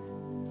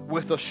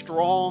 With a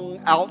strong,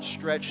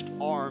 outstretched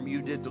arm,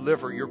 you did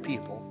deliver your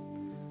people.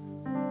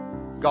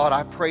 God,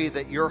 I pray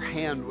that your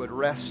hand would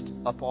rest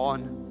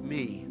upon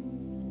me,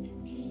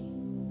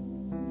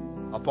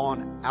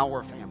 upon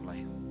our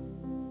family.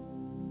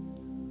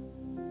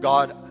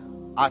 God,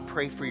 I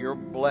pray for your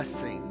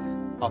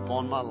blessing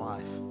upon my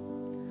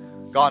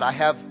life. God, I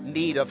have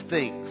need of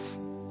things,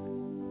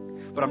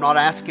 but I'm not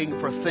asking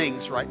for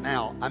things right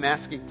now. I'm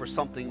asking for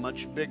something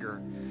much bigger.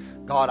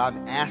 God,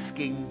 I'm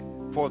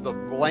asking for the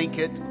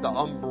blanket, the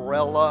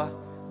umbrella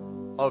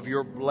of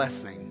your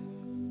blessing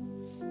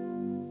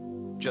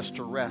just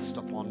to rest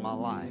upon my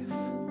life.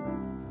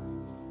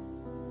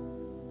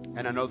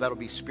 And I know that'll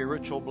be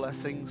spiritual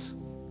blessings.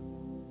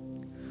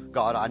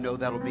 God, I know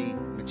that'll be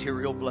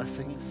material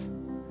blessings.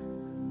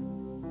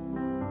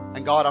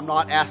 And God, I'm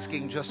not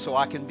asking just so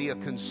I can be a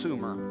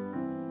consumer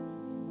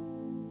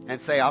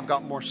and say I've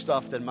got more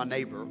stuff than my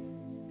neighbor.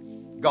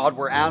 God,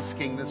 we're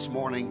asking this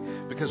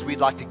morning because we'd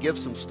like to give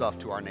some stuff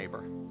to our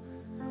neighbor.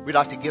 We'd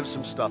like to give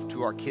some stuff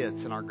to our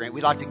kids and our grand.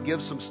 We'd like to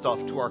give some stuff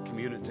to our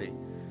community.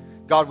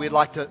 God, we'd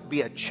like to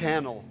be a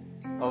channel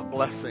of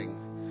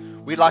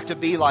blessing. We'd like to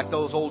be like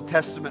those Old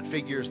Testament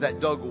figures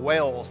that dug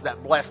wells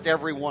that blessed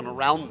everyone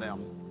around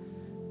them.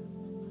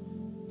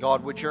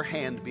 God, would your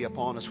hand be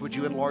upon us? Would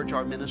you enlarge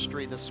our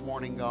ministry this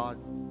morning, God?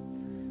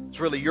 It's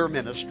really your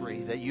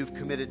ministry that you've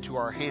committed to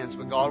our hands.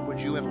 But God, would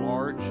you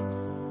enlarge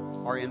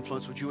our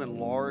influence? Would you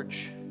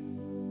enlarge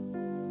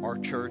our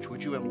church?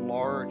 Would you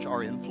enlarge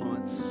our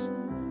influence?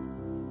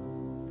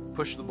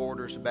 Push the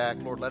borders back.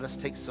 Lord, let us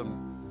take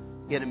some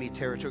enemy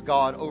territory.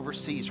 God,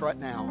 overseas right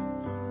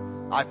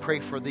now, I pray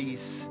for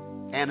these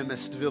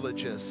animist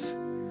villages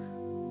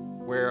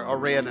where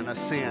Iran and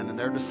Asin and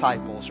their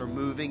disciples are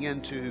moving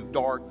into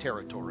dark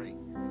territory.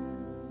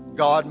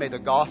 God, may the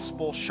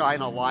gospel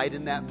shine a light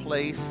in that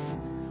place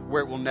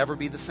where it will never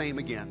be the same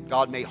again.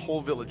 God, may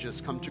whole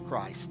villages come to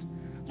Christ.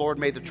 Lord,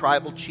 may the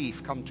tribal chief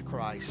come to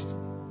Christ.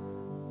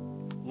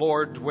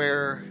 Lord,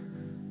 where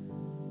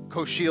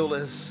Koshil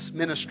is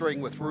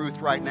ministering with Ruth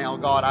right now,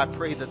 God, I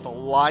pray that the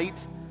light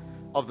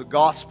of the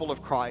gospel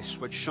of Christ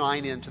would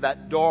shine into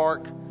that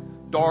dark,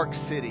 dark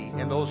city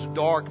and those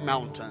dark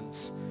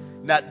mountains,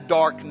 and that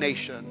dark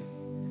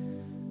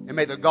nation. And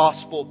may the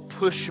gospel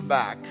push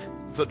back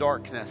the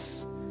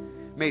darkness.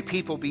 May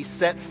people be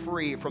set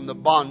free from the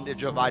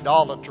bondage of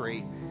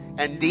idolatry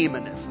and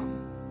demonism.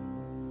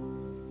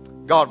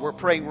 God, we're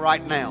praying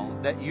right now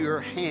that your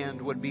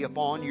hand would be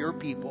upon your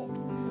people.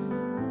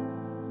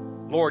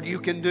 Lord, you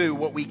can do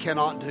what we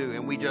cannot do,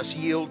 and we just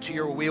yield to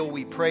your will.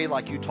 We pray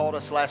like you taught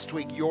us last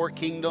week, your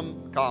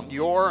kingdom come,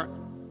 your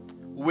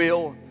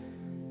will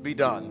be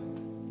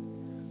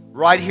done.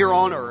 Right here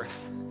on earth,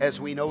 as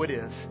we know it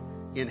is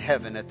in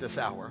heaven at this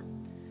hour.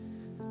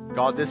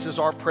 God, this is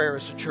our prayer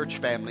as a church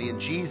family. In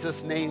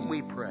Jesus' name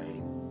we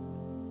pray.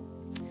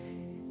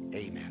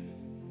 Amen.